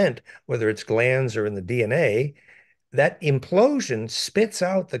compression event, whether it's glands or in the DNA, that implosion spits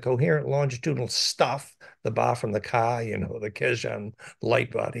out the coherent longitudinal stuff, the Ba from the Ka, the Kejan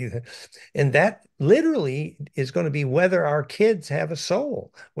light body. And that literally is going to be whether our kids have a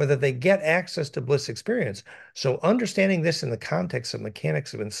soul, whether they get access to bliss experience. So understanding this in the context of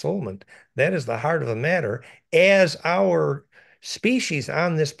mechanics of ensoulment, that is the heart of the matter, as our species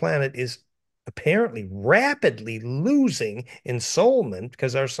on this planet is apparently rapidly losing ensoulment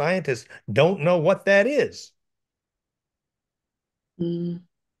because our scientists don't know what that is.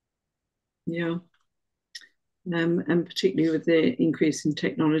 Yeah. And particularly with the increase in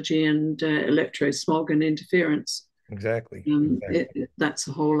technology and electrosmog and interference. Exactly. That's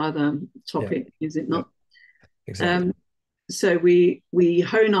a whole other topic, is it not? Exactly. So we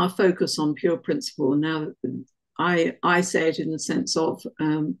hone our focus on pure principle. Now, I say it in the sense of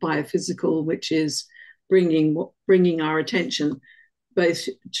biophysical, which is bringing our attention both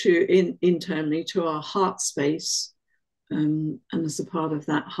internally to our heart space, and as a part of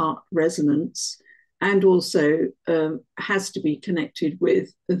that heart resonance, and also has to be connected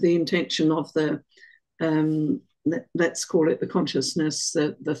with the intention of the, let's call it the consciousness,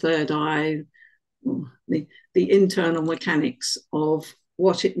 the third eye, the internal mechanics of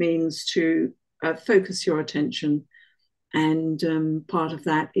what it means to focus your attention. And part of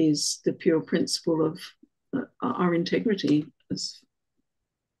that is the pure principle of our integrity.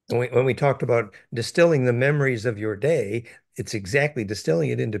 When we talked about distilling the memories of your day, it's exactly distilling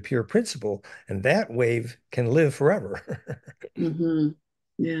it into pure principle, and that wave can live forever.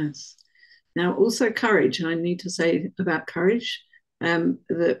 Yes. Now, also courage. I need to say about courage,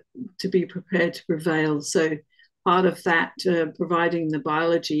 that to be prepared to prevail. So part of that, providing the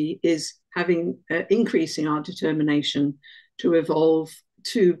biology, is having increasing our determination to evolve,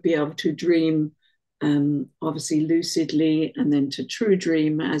 to be able to dream, obviously lucidly, and then to true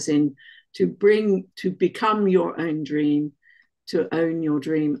dream, as in to become your own dream, to own your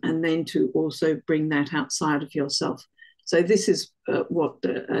dream, and then to also bring that outside of yourself. So this is what,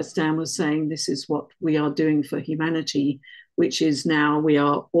 as Dan was saying, this is what we are doing for humanity, which is now we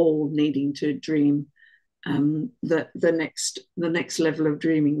are all needing to dream the next level of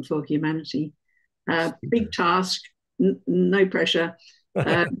dreaming for humanity. Big task, no pressure.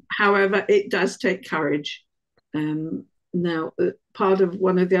 However, it does take courage. Now, part of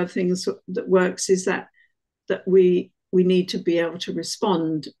one of the other things that works is that we need to be able to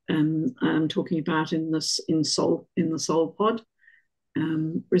respond. I'm talking about in the soul pod,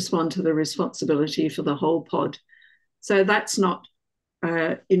 respond to the responsibility for the whole pod. So that's not,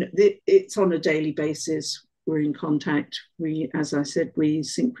 it's on a daily basis. We're in contact. As I said, we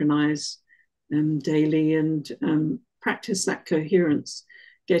synchronize daily and practice that coherence,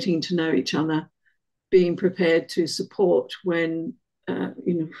 getting to know each other, being prepared to support when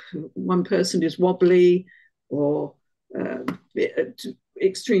one person is wobbly or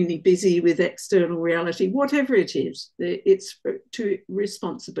extremely busy with external reality, whatever it is. It's to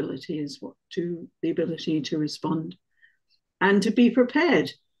responsibility is what, to the ability to respond and to be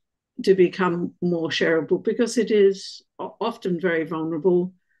prepared to become more shareable, because it is often very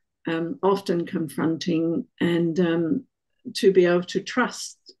vulnerable, often confronting, and to be able to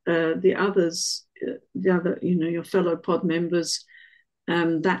trust the others, your fellow pod members,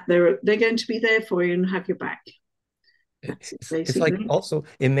 that they're going to be there for you and have your back. It's like also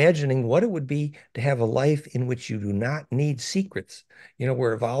imagining what it would be to have a life in which you do not need secrets.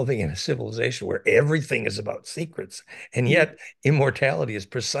 We're evolving in a civilization where everything is about secrets, and yet immortality is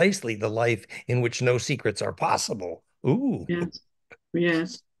precisely the life in which no secrets are possible. Ooh.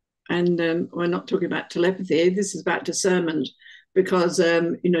 Yes. And we're not talking about telepathy. This is about discernment, because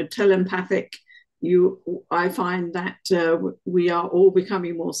telepathic. I find that we are all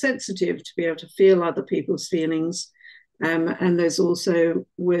becoming more sensitive to be able to feel other people's feelings. And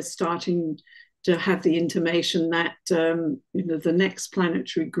we're starting to have the intimation that the next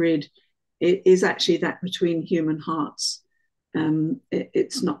planetary grid is actually that between human hearts.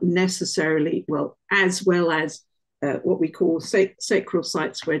 It's not necessarily, as well as what we call sacral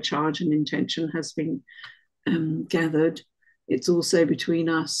sites where charge and intention has been gathered. It's also between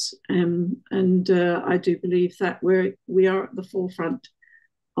us, and I do believe that we are at the forefront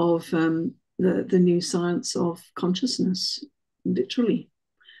of the new science of consciousness, literally.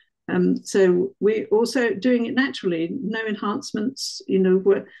 So we're also doing it naturally, no enhancements.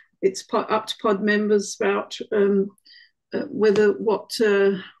 It's up to pod members about whether what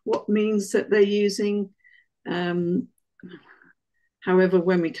means that they're using. However,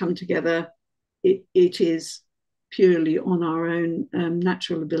 when we come together, it is purely on our own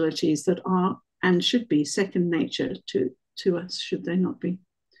natural abilities that are and should be second nature to us, should they not be.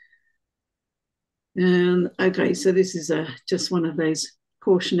 Okay, so this is just one of those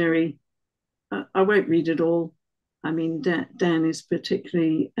cautionary. I won't read it all. I mean, Dan is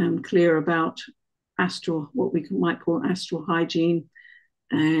particularly clear about what we might call astral hygiene,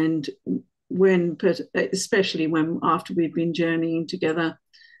 and especially when after we've been journeying together,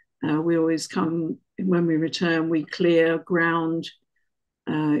 we always come when we return. We clear ground,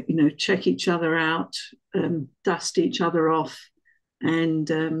 check each other out, dust each other off,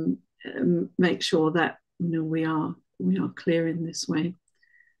 and make sure that we are clear in this way.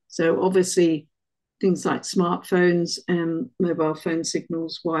 So obviously, things like smartphones and mobile phone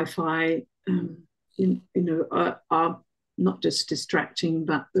signals, Wi-Fi, are not just distracting,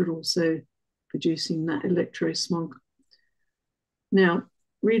 but they're also producing that electrosmog. Now,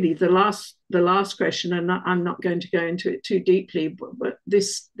 really, the last question, and I'm not going to go into it too deeply, but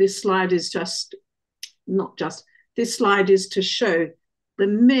this slide is this slide is to show the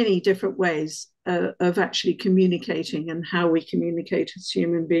many different ways of actually communicating and how we communicate as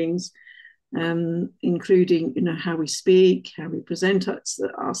human beings, including how we speak, how we present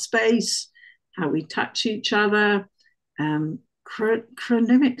our space, how we touch each other,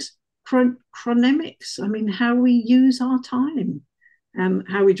 chronemics. I mean, how we use our time,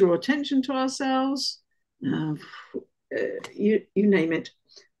 how we draw attention to ourselves. You name it.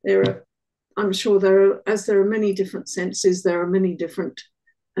 I'm sure there are many different senses. There are many different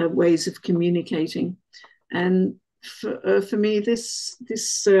ways of communicating, and for me, this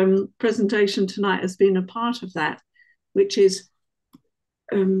presentation tonight has been a part of that, which is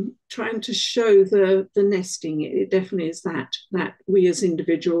trying to show the nesting. It definitely is that we as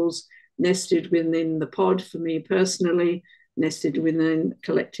individuals nested within the pod, for me personally, nested within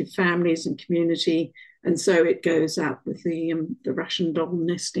collective families and community, and so it goes out with the Russian doll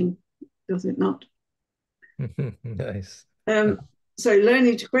nesting, does it not? Nice. So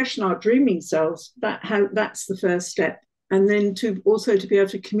learning to question our dreaming selves, that's the first step. And then to be able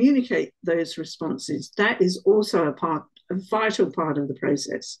to communicate those responses, that is also a vital part of the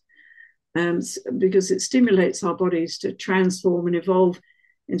process, because it stimulates our bodies to transform and evolve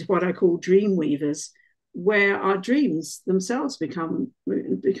into what I call dream weavers, where our dreams themselves become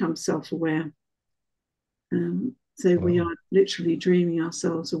self-aware. So we are literally dreaming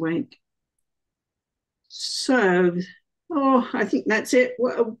ourselves awake. So, I think that's it.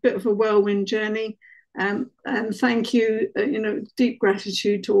 What a bit of a whirlwind journey. And thank you, deep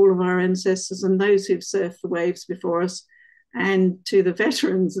gratitude to all of our ancestors and those who've surfed the waves before us, and to the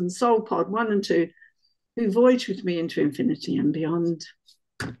veterans and Soul Pod 1 and 2 who voyage with me into infinity and beyond.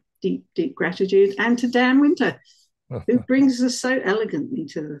 Deep, deep gratitude. And to Dan Winter, who brings us so elegantly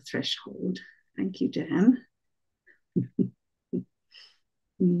to the threshold. Thank you, Dan.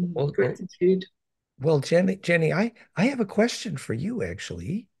 Gratitude. Well, Jenny, I have a question for you,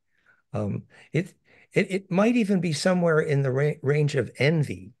 actually. It might even be somewhere in the range of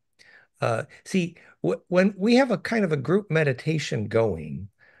envy. See, when we have a kind of a group meditation going,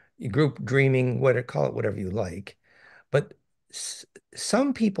 group dreaming, call it whatever you like, but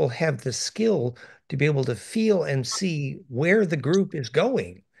some people have the skill to be able to feel and see where the group is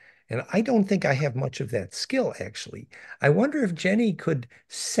going. And I don't think I have much of that skill, actually. I wonder if Jenny could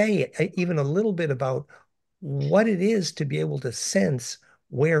say even a little bit about what it is to be able to sense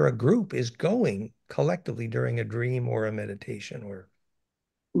where a group is going collectively during a dream or a meditation, or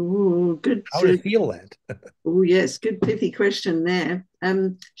good. How to feel that. Oh, yes, good pithy question there.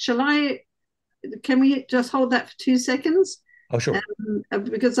 Can we just hold that for 2 seconds? Oh, sure.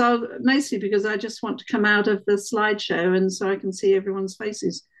 Because I just want to come out of the slideshow and so I can see everyone's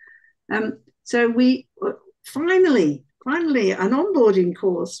faces. So we finally an onboarding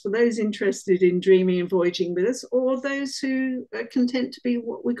course for those interested in dreaming and voyaging with us, or those who are content to be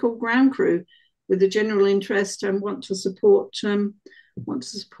what we call ground crew with a general interest and want to support in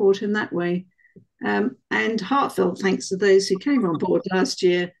that way. And heartfelt thanks to those who came on board last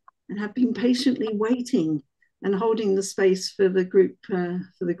year and have been patiently waiting holding the space for the group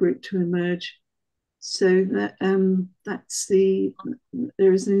to emerge. So that's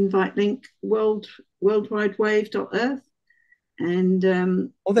there is an invite link, worldwidewave.earth. And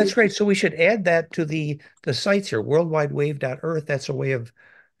oh, that's great. So we should add that to the sites here, worldwidewave.earth. That's a way of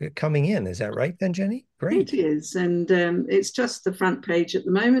coming in. Is that right then, Jenny? Great. It is. And it's just the front page at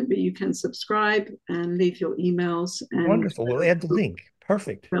the moment, but you can subscribe and leave your emails. And wonderful. We'll add the link.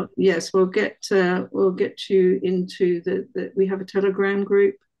 Perfect. Well, yes, we'll get you into we have a Telegram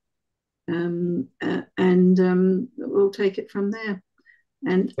group, and we'll take it from there.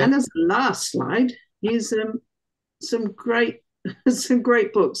 And as the last slide, here's some great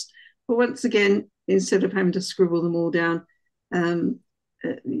books. But once again, instead of having to scribble them all down,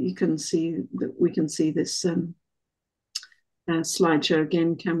 you can see that we can see this slideshow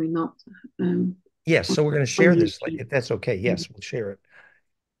again, can we not? Yes, so we're going to share this, if that's okay. Yes, we'll share it.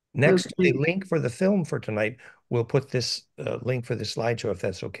 Next to the link for the film for tonight, we'll put this link for the slideshow, if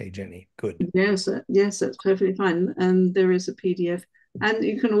that's okay, Jenny. Good. Yes, that's perfectly fine. And there is a PDF. And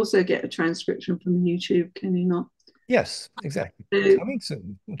you can also get a transcription from YouTube, can you not? Yes, exactly. Coming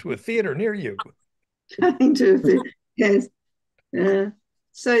soon to a theater near you. Coming to a theater, yes.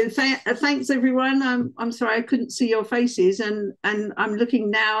 So thanks everyone. I'm sorry I couldn't see your faces, and I'm looking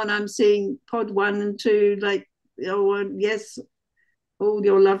now and I'm seeing pod 1 and 2, like, oh yes, all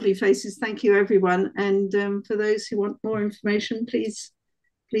your lovely faces. Thank you everyone. And for those who want more information, please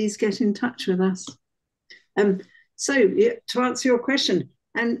get in touch with us. So yeah, to answer your question,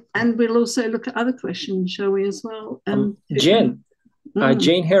 and we'll also look at other questions, shall we, as well? Jen,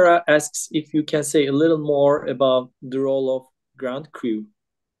 Jane Hera asks if you can say a little more about the role of ground crew.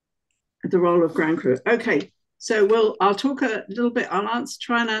 The role of ground crew. Okay, so I'll talk a little bit. I'll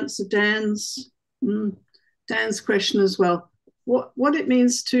try and answer Dan's question as well. What it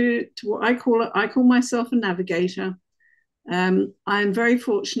means to what I call it. I call myself a navigator. I'm very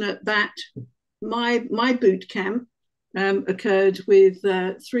fortunate that my boot camp occurred with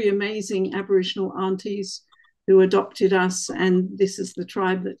 3 amazing Aboriginal aunties who adopted us, and this is the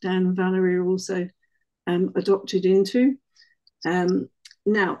tribe that Dan and Valerie are also adopted into.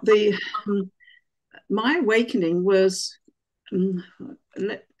 Now, my awakening was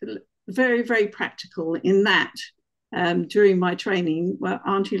very, very practical in that during my training,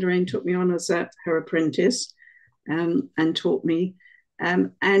 Auntie Lorraine took me on as her apprentice and taught me.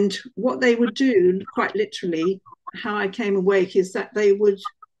 And what they would do, quite literally, how I came awake, is that they would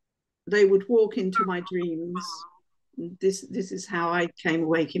walk into my dreams. This is how I came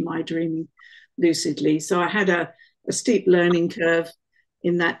awake in my dreaming lucidly. So I had a steep learning curve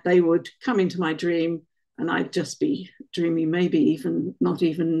in that they would come into my dream and I'd just be dreaming, maybe even not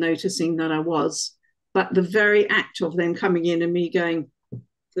even noticing that I was. But the very act of them coming in and me going,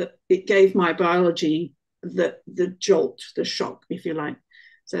 that it gave my biology the jolt, the shock, if you like.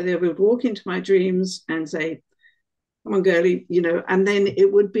 So they would walk into my dreams and say, come on, girlie, and then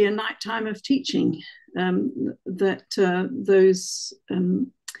it would be a nighttime of teaching those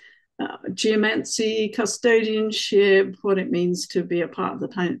geomancy, custodianship, what it means to be a part of the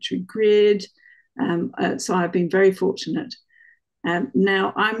planetary grid. So I've been very fortunate.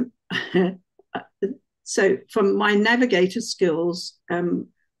 Now I'm, so from my navigator skills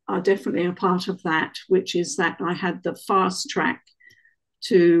are definitely a part of that, which is that I had the fast track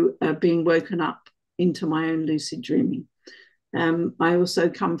to being woken up into my own lucid dreaming. I also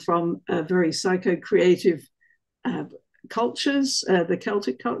come from a very psycho-creative cultures, the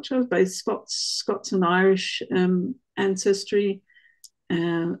Celtic culture, both Scots and Irish ancestry,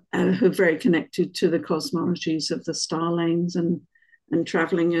 who are very connected to the cosmologies of the star lanes and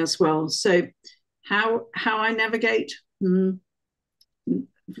traveling as well. So how I navigate,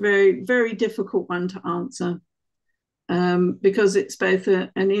 very, very difficult one to answer. Because it's both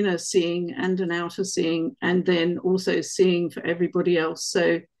an inner seeing and an outer seeing, and then also seeing for everybody else.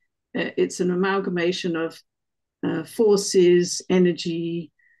 So it's an amalgamation of forces,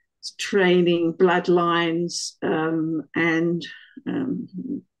 energy, training, bloodlines, and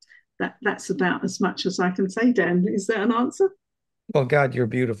that's about as much as I can say, Dan. Is that an answer? Well, God, you're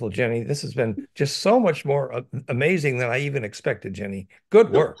beautiful, Jenny. This has been just so much more amazing than I even expected, Jenny.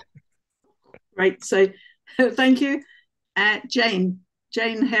 Good work. Right. So thank you. Jane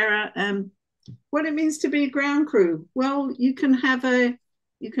Hera, what it means to be a ground crew. Well, you can have a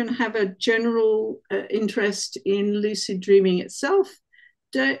general interest in lucid dreaming itself.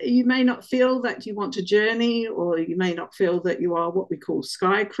 You may not feel that you want to journey, or you may not feel that you are what we call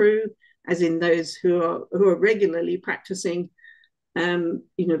sky crew, as in those who are regularly practicing,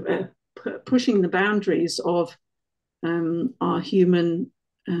 pushing the boundaries of our human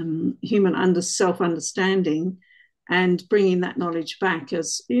human self-understanding, and bringing that knowledge back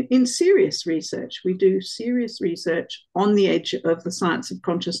as in serious research. We do serious research on the edge of the science of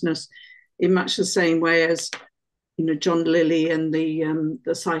consciousness in much the same way as John Lilly and the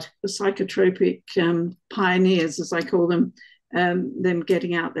psychotropic pioneers, as I call them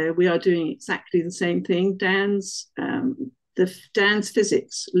getting out there. We are doing exactly the same thing. Dan's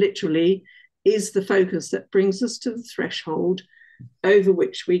physics literally is the focus that brings us to the threshold over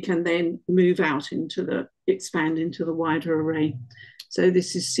which we can then move out expand into the wider array. So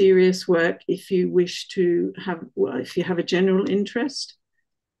this is serious work. If you wish to if you have a general interest,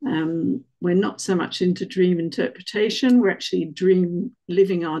 we're not so much into dream interpretation. We're actually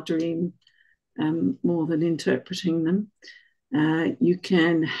living our dream more than interpreting them. You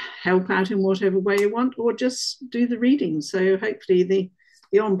can help out in whatever way you want, or just do the reading. So hopefully the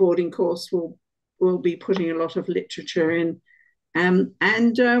onboarding course will be putting a lot of literature in. And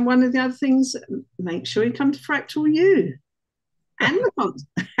one of the other things, make sure you come to FractalU and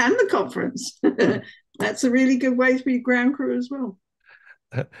the conference. That's a really good way for your ground crew as well.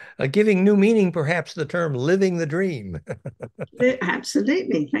 Giving new meaning, perhaps, the term living the dream.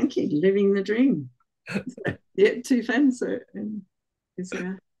 Absolutely. Thank you. Living the dream. Yeah, two fans. So,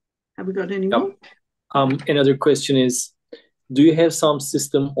 have we got any more? Another question is, do you have some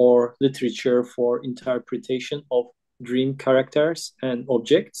system or literature for interpretation of dream characters and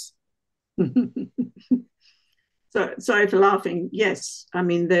objects? So sorry for laughing. Yes, I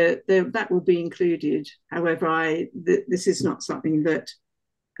mean that will be included. However, this is not something that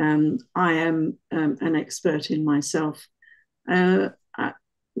I am an expert in myself.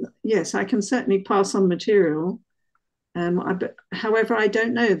 Yes, I can certainly pass on material. However, I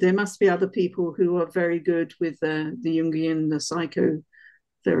don't know. There must be other people who are very good with the Jungian, the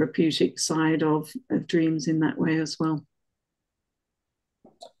psychotherapeutic side of dreams in that way as well.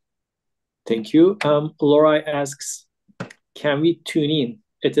 Thank you. Laura asks, can we tune in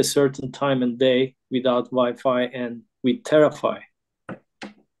at a certain time and day without Wi-Fi and with TerraFi?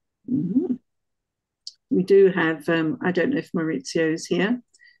 Mm-hmm. We do have, I don't know if Maurizio is here.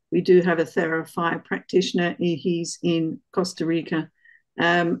 We do have a TerraFi practitioner. He's in Costa Rica.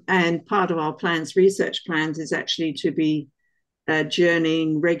 And part of our research plans, is actually to be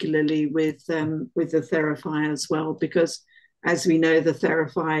journeying regularly with the TerraFi as well, because as we know, the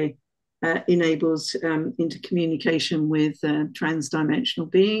TerraFi enables intercommunication with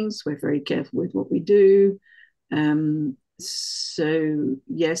transdimensional beings. We're very careful with what we do. So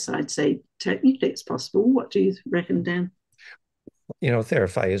yes, I'd say technically it's possible. What do you reckon, Dan?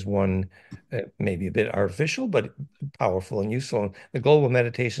 TerraFi is one, maybe a bit artificial, but powerful and useful. The global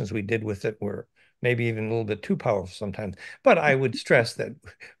meditations we did with it were maybe even a little bit too powerful sometimes. But I would stress that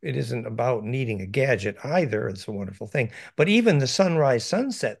it isn't about needing a gadget either. It's a wonderful thing. But even the sunrise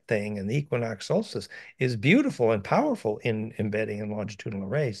sunset thing and the equinox solstice is beautiful and powerful in embedding in longitudinal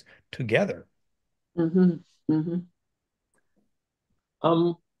arrays together. Mm-hmm. Mm-hmm.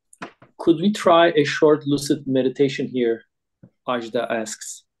 Could we try a short lucid meditation here? Ajda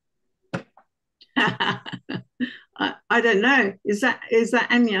asks. I don't know. Is that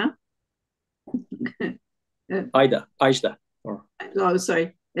Anya? Ajda. Oh,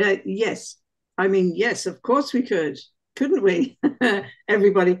 sorry. Yes. I mean, yes, of course we could. Couldn't we?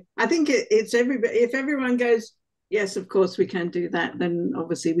 Everybody. I think it's everybody. If everyone goes, yes, of course we can do that, then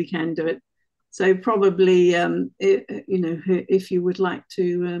obviously we can do it. So probably, if you would like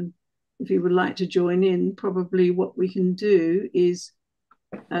to join in, probably what we can do is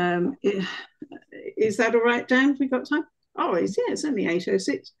that all right, Dan? Have we got time? Oh, it's only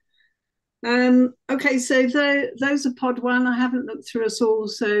 8:06. Okay, so those are pod 1. I haven't looked through us all.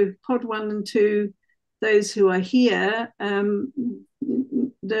 So pod 1 and 2, those who are here, I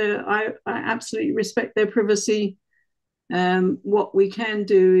absolutely respect their privacy. What we can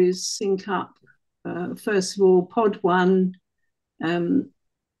do is sync up. First of all, pod 1.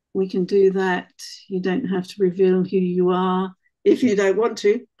 We can do that. You don't have to reveal who you are if you don't want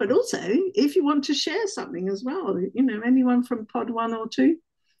to, but also if you want to share something as well. Anyone from pod 1 or 2,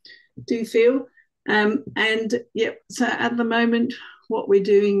 do feel. So at the moment, what we're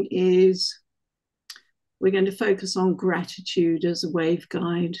doing is we're going to focus on gratitude as a wave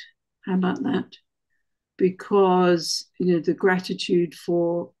guide. How about that? Because the gratitude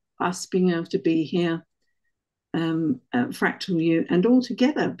for us being able to be here at FractalU and all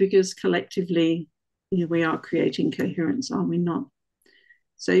together, because collectively we are creating coherence, are we not?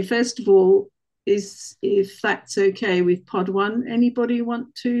 So first of all, if that's okay with pod 1, anybody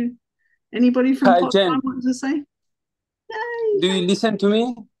from Hi, pod Jen. 1 want to say? Yay. Do you listen to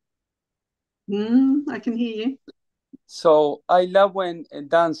me? I can hear you. So I love when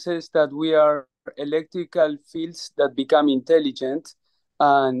Dan says that we are electrical fields that become intelligent,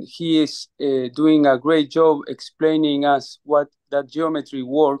 and he is doing a great job explaining us what that geometry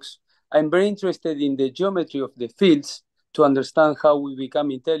works. I'm very interested in the geometry of the fields to understand how we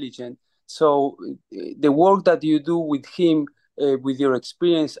become intelligent. So the work that you do with him, with your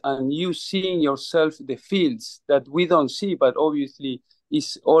experience, and you seeing yourself the fields that we don't see, but obviously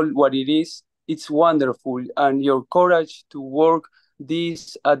is all what it is. It's wonderful, and your courage to work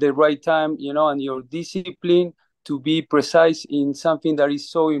this at the right time, and your discipline to be precise in something that is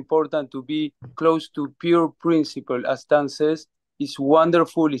so important, to be close to pure principle, as Dan says, is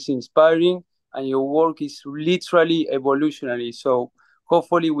wonderful, it's inspiring, and your work is literally evolutionary. So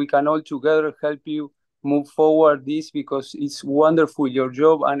hopefully we can all together help you move forward this, because it's wonderful, your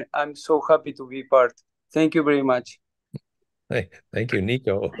job, and I'm so happy to be part. Thank you very much. Thank you,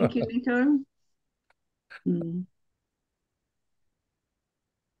 Nico. Thank you, Nico.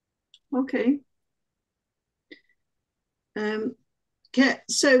 Okay.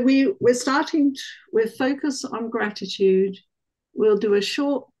 So we're focused on gratitude. We'll do a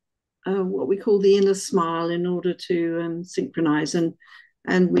short, what we call the inner smile, in order to synchronize, and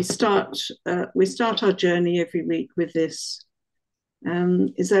we start our journey every week with this.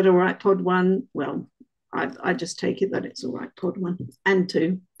 Is that all right, Pod 1? Well, I just take it that it's all right, Pod 1 and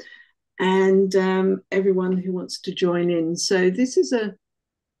 2, and everyone who wants to join in. So this is a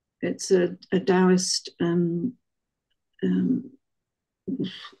Taoist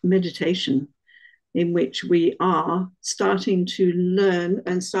meditation in which we are starting to learn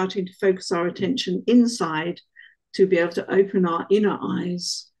and starting to focus our attention inside to be able to open our inner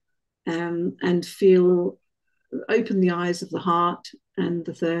eyes and open the eyes of the heart and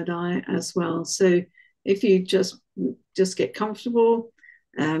the third eye as well. So if you just get comfortable,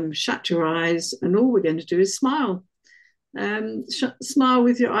 shut your eyes, and all we're going to do is smile. Smile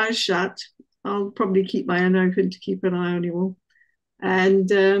with your eyes shut. I'll probably keep my own open to keep an eye on you all.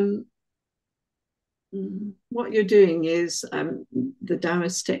 And what you're doing is, the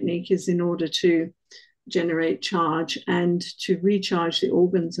Taoist technique is in order to generate charge and to recharge the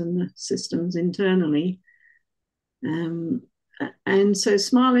organs and the systems internally. And so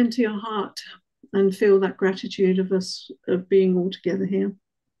smile into your heart and feel that gratitude of being all together here.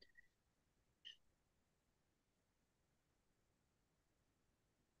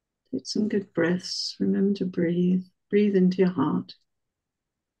 Take some good breaths. Remember to breathe. Breathe into your heart.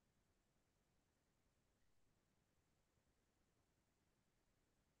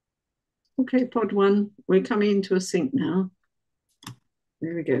 Okay, Pod 1, we're coming into a sync now.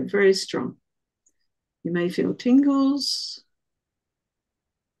 There we go, very strong. You may feel tingles.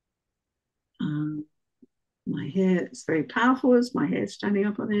 My hair is very powerful as my hair is standing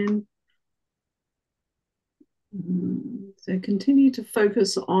up on end. So continue to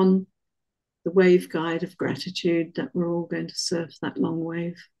focus on the wave guide of gratitude that we're all going to surf that long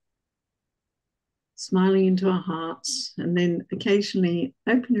wave. Smiling into our hearts, and then occasionally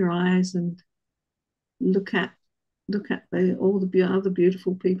open your eyes and look at all the other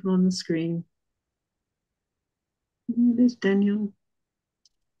beautiful people on the screen. There's Daniel.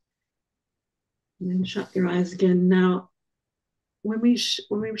 And then shut your eyes again. Now, when we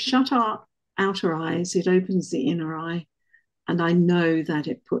shut our outer eyes, it opens the inner eye, and I know that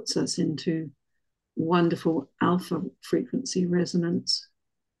it puts us into wonderful alpha frequency resonance.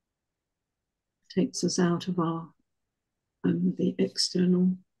 Takes us out of the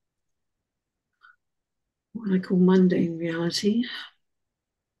external, what I call mundane reality.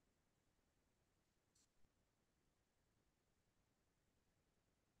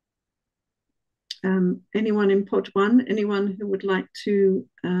 Anyone in Pod 1, anyone who would like to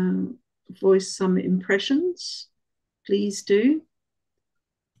voice some impressions, please do,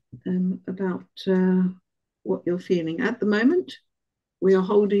 about what you're feeling. At the moment, we are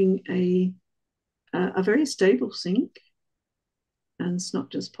holding a very stable sync, and it's not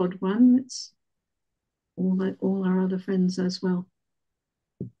just Pod 1, it's all our other friends as well.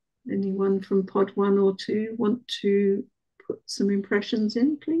 Anyone from Pod 1 or 2 want to put some impressions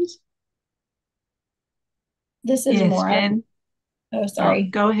in, please? This is Maura. Jen. Oh, sorry.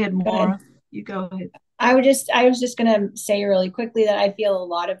 Go ahead, Maura. You go ahead. I was just gonna say really quickly that I feel a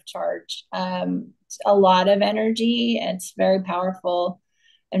lot of charge, a lot of energy. It's very powerful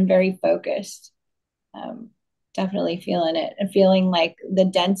and very focused. Definitely feeling it and feeling like the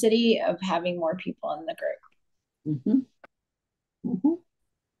density of having more people in the group.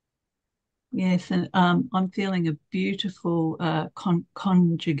 Yes, and I'm feeling a beautiful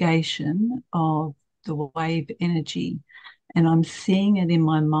conjugation of the wave energy, and I'm seeing it in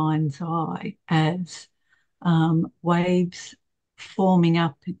my mind's eye as waves forming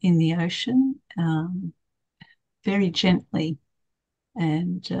up in the ocean very gently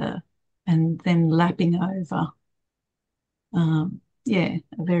and then lapping over. Yeah,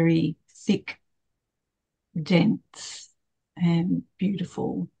 a very thick, dense, and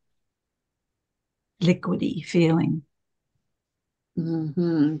beautiful, liquidy feeling.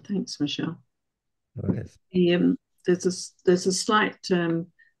 Thanks, Michelle. Nice. There's a slight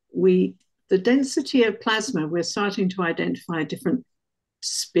the density of plasma. We're starting to identify different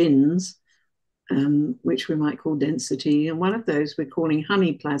spins, which we might call density, and one of those we're calling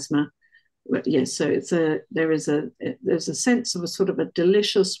honey plasma. Yes, so there's a sense of a sort of a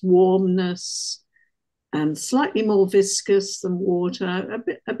delicious warmness, and slightly more viscous than water,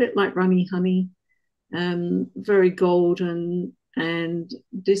 a bit like runny honey, very golden, and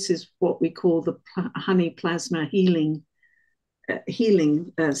this is what we call the honey plasma healing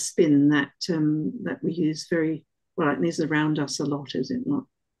spin that we use very well. It is around us a lot, is it not?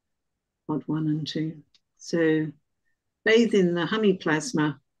 Odd 1 and 2. So bathe in the honey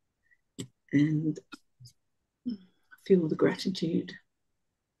plasma and feel the gratitude.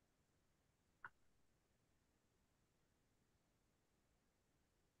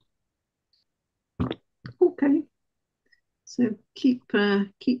 Okay, so keep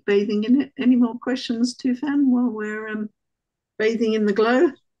bathing in it. Any more questions, Tufan, while we're bathing in the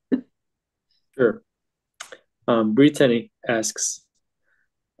glow? Sure. Brittany asks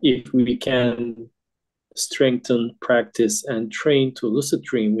if we can strengthen, practice, and train to lucid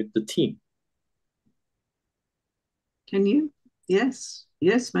dream with the team. Can you? Yes,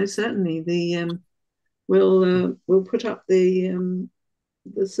 most certainly. We'll put up the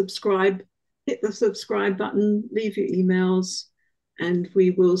subscribe. Hit the subscribe button. Leave your emails, and we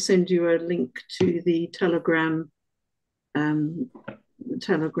will send you a link to the Telegram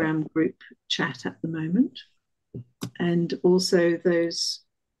group chat at the moment, and also those.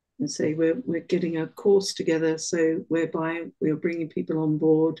 Let's say we're getting a course together, so whereby we're bringing people on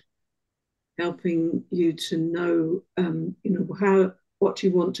board, helping you to know, what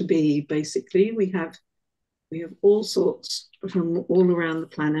you want to be. Basically, we have all sorts from all around the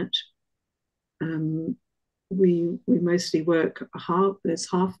planet. We mostly work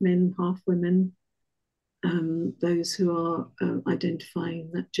there's half men, half women. Those who are identifying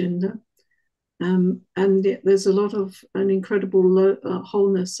that gender. And there's a lot of an incredible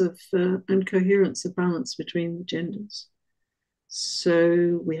wholeness of and coherence of balance between the genders.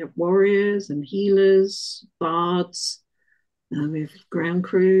 So we have warriors and healers, bards, we have ground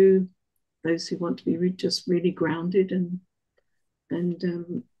crew, those who want to be just really grounded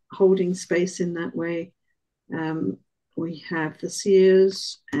and holding space in that way. We have the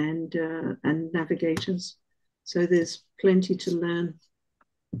seers and navigators. So there's plenty to learn.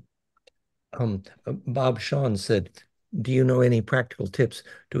 Bob Sean said, do you know any practical tips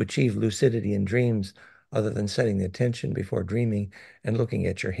to achieve lucidity in dreams other than setting the attention before dreaming and looking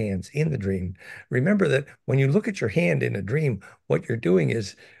at your hands in the dream? Remember that when you look at your hand in a dream, what you're doing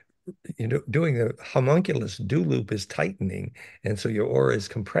is doing the homunculus do loop is tightening, and so your aura is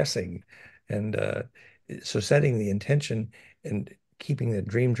compressing. And so setting the intention and keeping the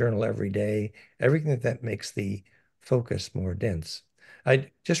dream journal every day, everything that makes the focus more dense.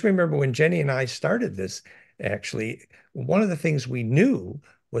 I just remember when Jenny and I started this, actually, one of the things we knew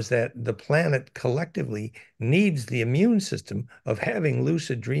was that the planet collectively needs the immune system of having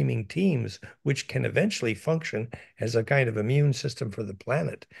lucid dreaming teams, which can eventually function as a kind of immune system for the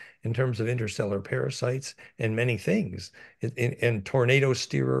planet in terms of interstellar parasites and many things. And tornado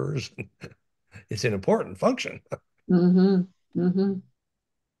steerers, it's an important function.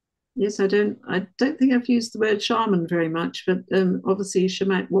 Yes, I don't think I've used the word shaman very much, but obviously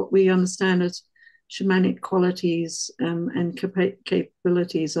what we understand as shamanic qualities and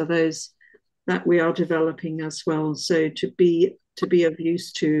capabilities are those that we are developing as well. So to be of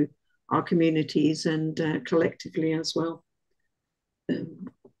use to our communities and collectively as well.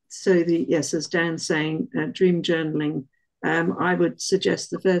 As Dan's saying, dream journaling. I would suggest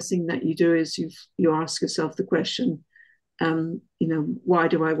the first thing that you do is you ask yourself the question, why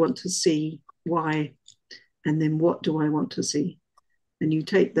do I want to see? Why? And then what do I want to see? And you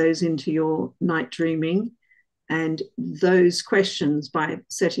take those into your night dreaming, and those questions, by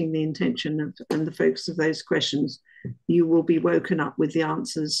setting the intention and the focus of those questions, you will be woken up with the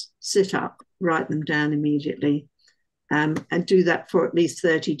answers. Sit up, write them down immediately, and do that for at least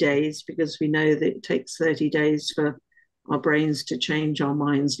 30 days, because we know that it takes 30 days for our brains to change our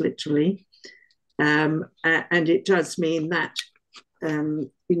minds, literally. And it does mean that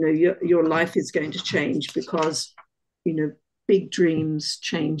your life is going to change, because big dreams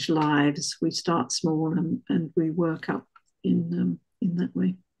change lives. We start small and we work up in that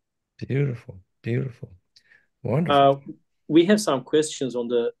way. Beautiful, beautiful, wonderful. We have some questions on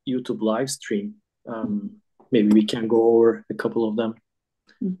the YouTube live stream. Maybe we can go over a couple of them.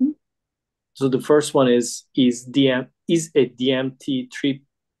 Mm-hmm. So the first one is a DMT trip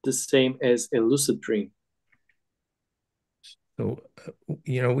the same as a lucid dream? So,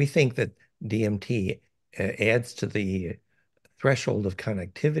 we think that DMT adds to the threshold of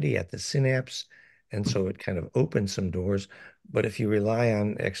connectivity at the synapse, and so it kind of opens some doors. But if you rely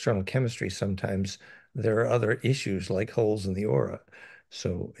on external chemistry, sometimes there are other issues like holes in the aura.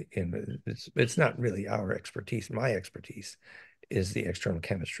 So it's not really our expertise. My expertise is the external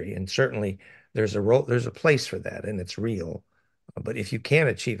chemistry, and certainly there's a place for that, and it's real. But if you can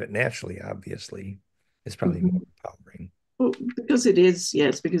achieve it naturally, obviously, it's probably more empowering. Well, because it is,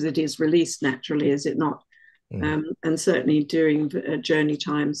 yes, because it is released naturally, is it not? And certainly during journey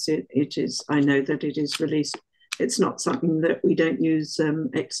times, it is. I know that it is released. It's not something that we don't use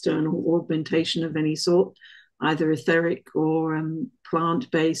external augmentation of any sort, either etheric or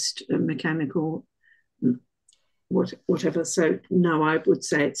plant-based, mechanical, whatever. So no, I would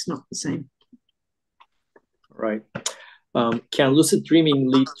say it's not the same. Right. Can lucid dreaming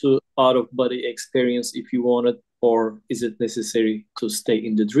lead to out-of-body experience if you want it, or is it necessary to stay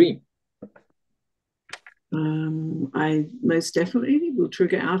in the dream? I most definitely will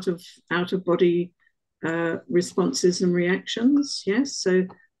trigger out of body responses and reactions. Yes, so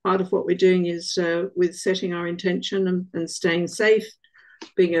part of what we're doing is with setting our intention and staying safe,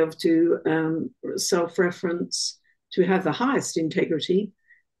 being able to self-reference, to have the highest integrity,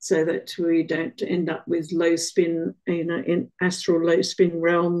 so that we don't end up with low spin, in astral low spin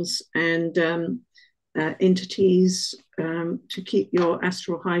realms and entities, to keep your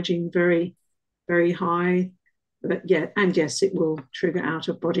astral hygiene very, very high. But yeah, and yes, it will trigger out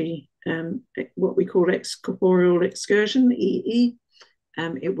of body, what we call excorporeal excursion, EE.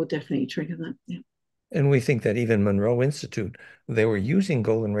 It will definitely trigger that. Yeah. And we think that even Monroe Institute, they were using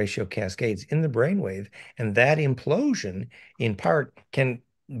golden ratio cascades in the brainwave, and that implosion, in part, can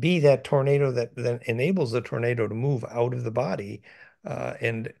be that tornado that enables the tornado to move out of the body,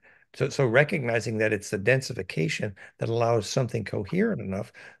 and so recognizing that it's the densification that allows something coherent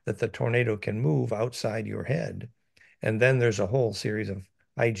enough that the tornado can move outside your head. And then there's a whole series of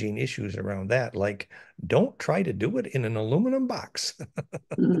hygiene issues around that, like don't try to do it in an aluminum box.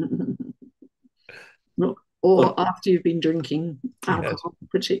 Or after you've been drinking alcohol, yes,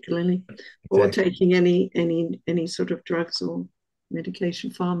 particularly, exactly, or taking any sort of drugs or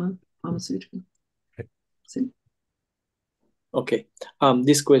medication, pharmaceutical. Right. So. Okay.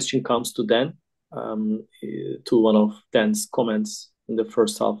 This question comes to Dan, to one of Dan's comments in the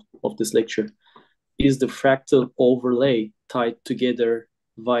first half of this lecture. Is the fractal overlay tied together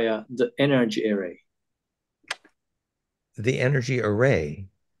via the energy array? The energy array?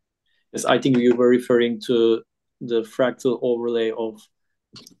 Yes, I think you were referring to the fractal overlay of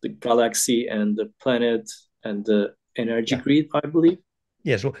the galaxy and the planet and the energy grid, I believe.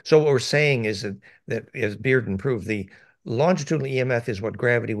 Yes. So what we're saying is that as Bearden proved, the longitudinal EMF is what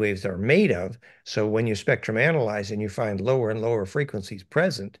gravity waves are made of. So when you spectrum analyze and you find lower and lower frequencies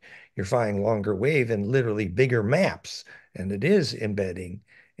present, you're finding longer wave and literally bigger maps. And it is embedding,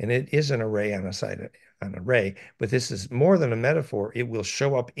 and it is an array on an array. But this is more than a metaphor. It will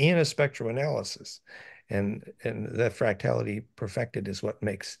show up in a spectrum analysis. And that fractality perfected is what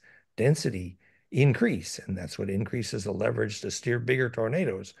makes density increase, and that's what increases the leverage to steer bigger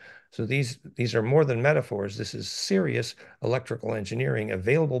tornadoes. So these are more than metaphors. This is serious electrical engineering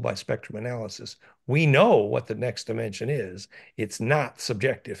available by spectrum analysis. We know what the next dimension is. It's not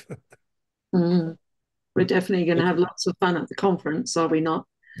subjective. We're definitely going to have lots of fun at the conference, are we not?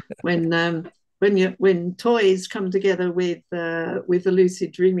 When toys come together with the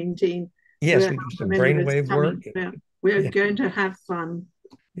Lucid Dreaming team. Yes, we do some brainwave work. We're going to have fun.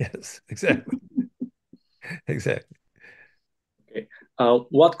 Yes, exactly. Exactly. Okay.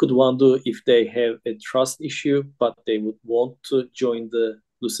 What could one do if they have a trust issue, but they would want to join the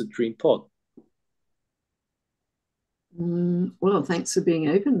Lucid Dream pod? Well, thanks for being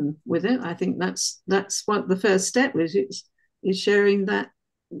open with it. I think that's what the first step is sharing that.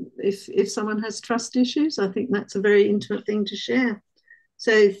 If someone has trust issues, I think that's a very intimate thing to share.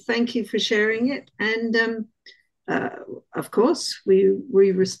 So thank you for sharing it. And of course, we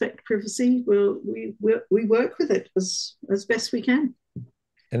respect privacy. We work with it as best we can.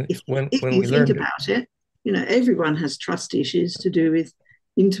 And if when you we think about it, everyone has trust issues to do with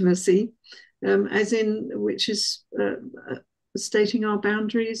intimacy, which is stating our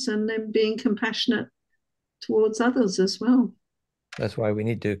boundaries and then being compassionate towards others as well. That's why we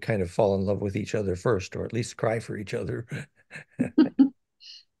need to kind of fall in love with each other first, or at least cry for each other.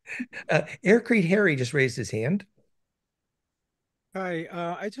 Aircrete Harry just raised his hand. Hi,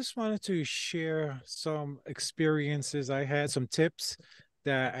 I just wanted to share some experiences I had, some tips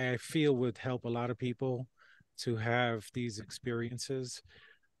that I feel would help a lot of people to have these experiences.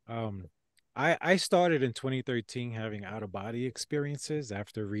 Um, I started in 2013 having out of body experiences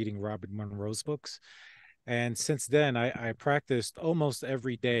after reading Robert Monroe's books. And since then, I practiced almost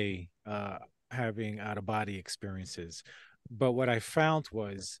every day having out of body experiences. But what I found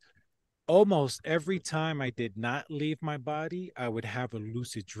was almost every time I did not leave my body, I would have a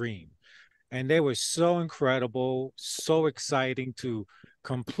lucid dream. And they were so incredible, so exciting to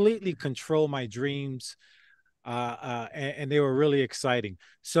completely control my dreams. And they were really exciting.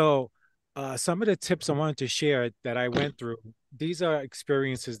 So, some of the tips I wanted to share that I went through, these are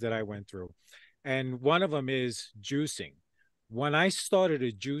experiences that I went through. And one of them is juicing. When I started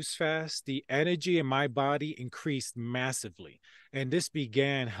a juice fast, the energy in my body increased massively. And this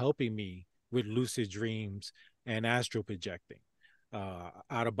began helping me with lucid dreams and astral projecting,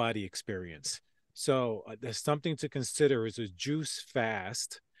 out of body experience. So there's something to consider is a juice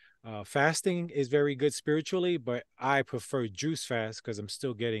fast. Fasting is very good spiritually, but I prefer juice fast because I'm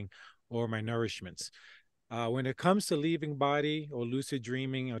still getting all my nourishments. When it comes to leaving body or lucid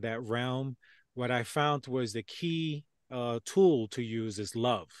dreaming or that realm, what I found was the key tool to use is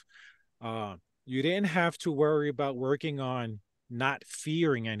love. Uh, you didn't have to worry about working on not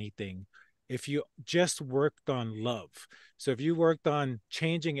fearing anything if you just worked on love. So if you worked on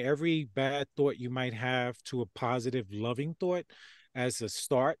changing every bad thought you might have to a positive, loving thought as a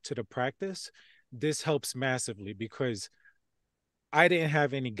start to the practice, this helps massively because I didn't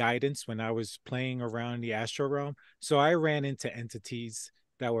have any guidance when I was playing around the astral realm. So I ran into entities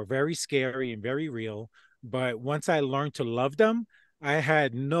that were very scary and very real. But once I learned to love them, I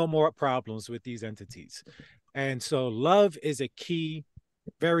had no more problems with these entities. And so love is a key,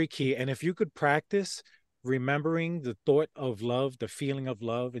 very key. And if you could practice remembering the thought of love, the feeling of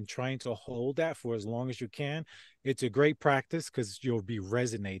love, and trying to hold that for as long as you can, it's a great practice because you'll be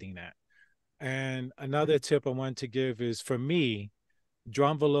resonating that. And another tip I want to give is for me,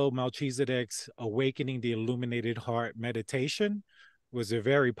 Drunvalo Melchizedek's Awakening the Illuminated Heart meditation was a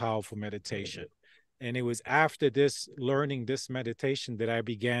very powerful meditation. And it was after this, learning this meditation, that I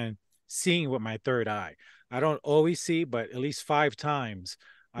began seeing with my third eye. I don't always see, but at least 5 times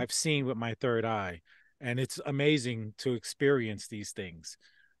I've seen with my third eye. And it's amazing to experience these things.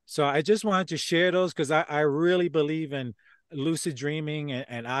 So I just wanted to share those because I really believe in lucid dreaming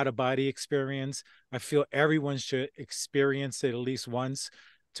and out of body experience. I feel everyone should experience it at least once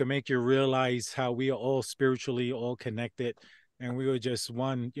to make you realize how we are all spiritually all connected and we were just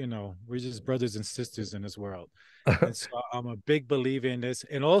one, we're just brothers and sisters in this world. And so I'm a big believer in this.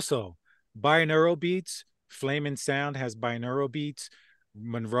 And also binaural beats, Flame and Sound has binaural beats.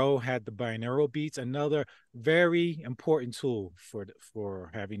 Monroe had the binaural beats, another very important tool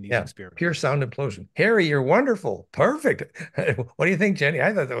for having these experiences. Pure sound implosion. Harry, you're wonderful. Perfect. What do you think, Jenny?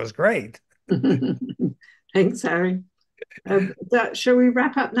 I thought that was great. Thanks, Harry. Shall we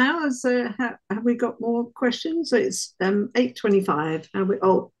wrap up now? Have we got more questions? It's 8:25.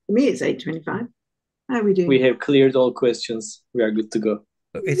 For me it's 8:25. How are we doing? We have cleared all questions. We are good to go.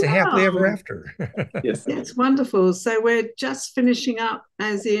 It's a happily ever after. Yes. It's wonderful. So we're just finishing up,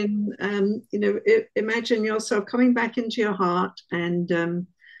 as in, imagine yourself coming back into your heart and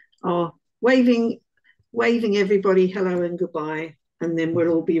waving everybody hello and goodbye, and then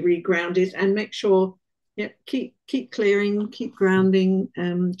we'll all be regrounded. And make sure, keep clearing, keep grounding,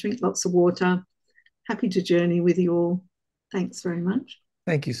 drink lots of water. Happy to journey with you all. Thanks very much.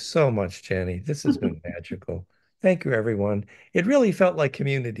 Thank you so much, Jenny. This has been magical. Thank you, everyone. It really felt like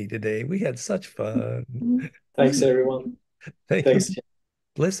community today. We had such fun. Thanks, everyone. Thanks.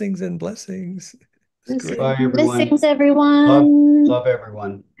 Blessings and blessings. Bye, everyone. Blessings, everyone. Love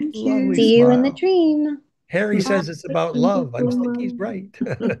everyone. Thank you. See you in the dream. Harry says it's about love. I think he's right.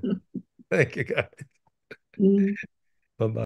 Thank you, guys. Bye-bye.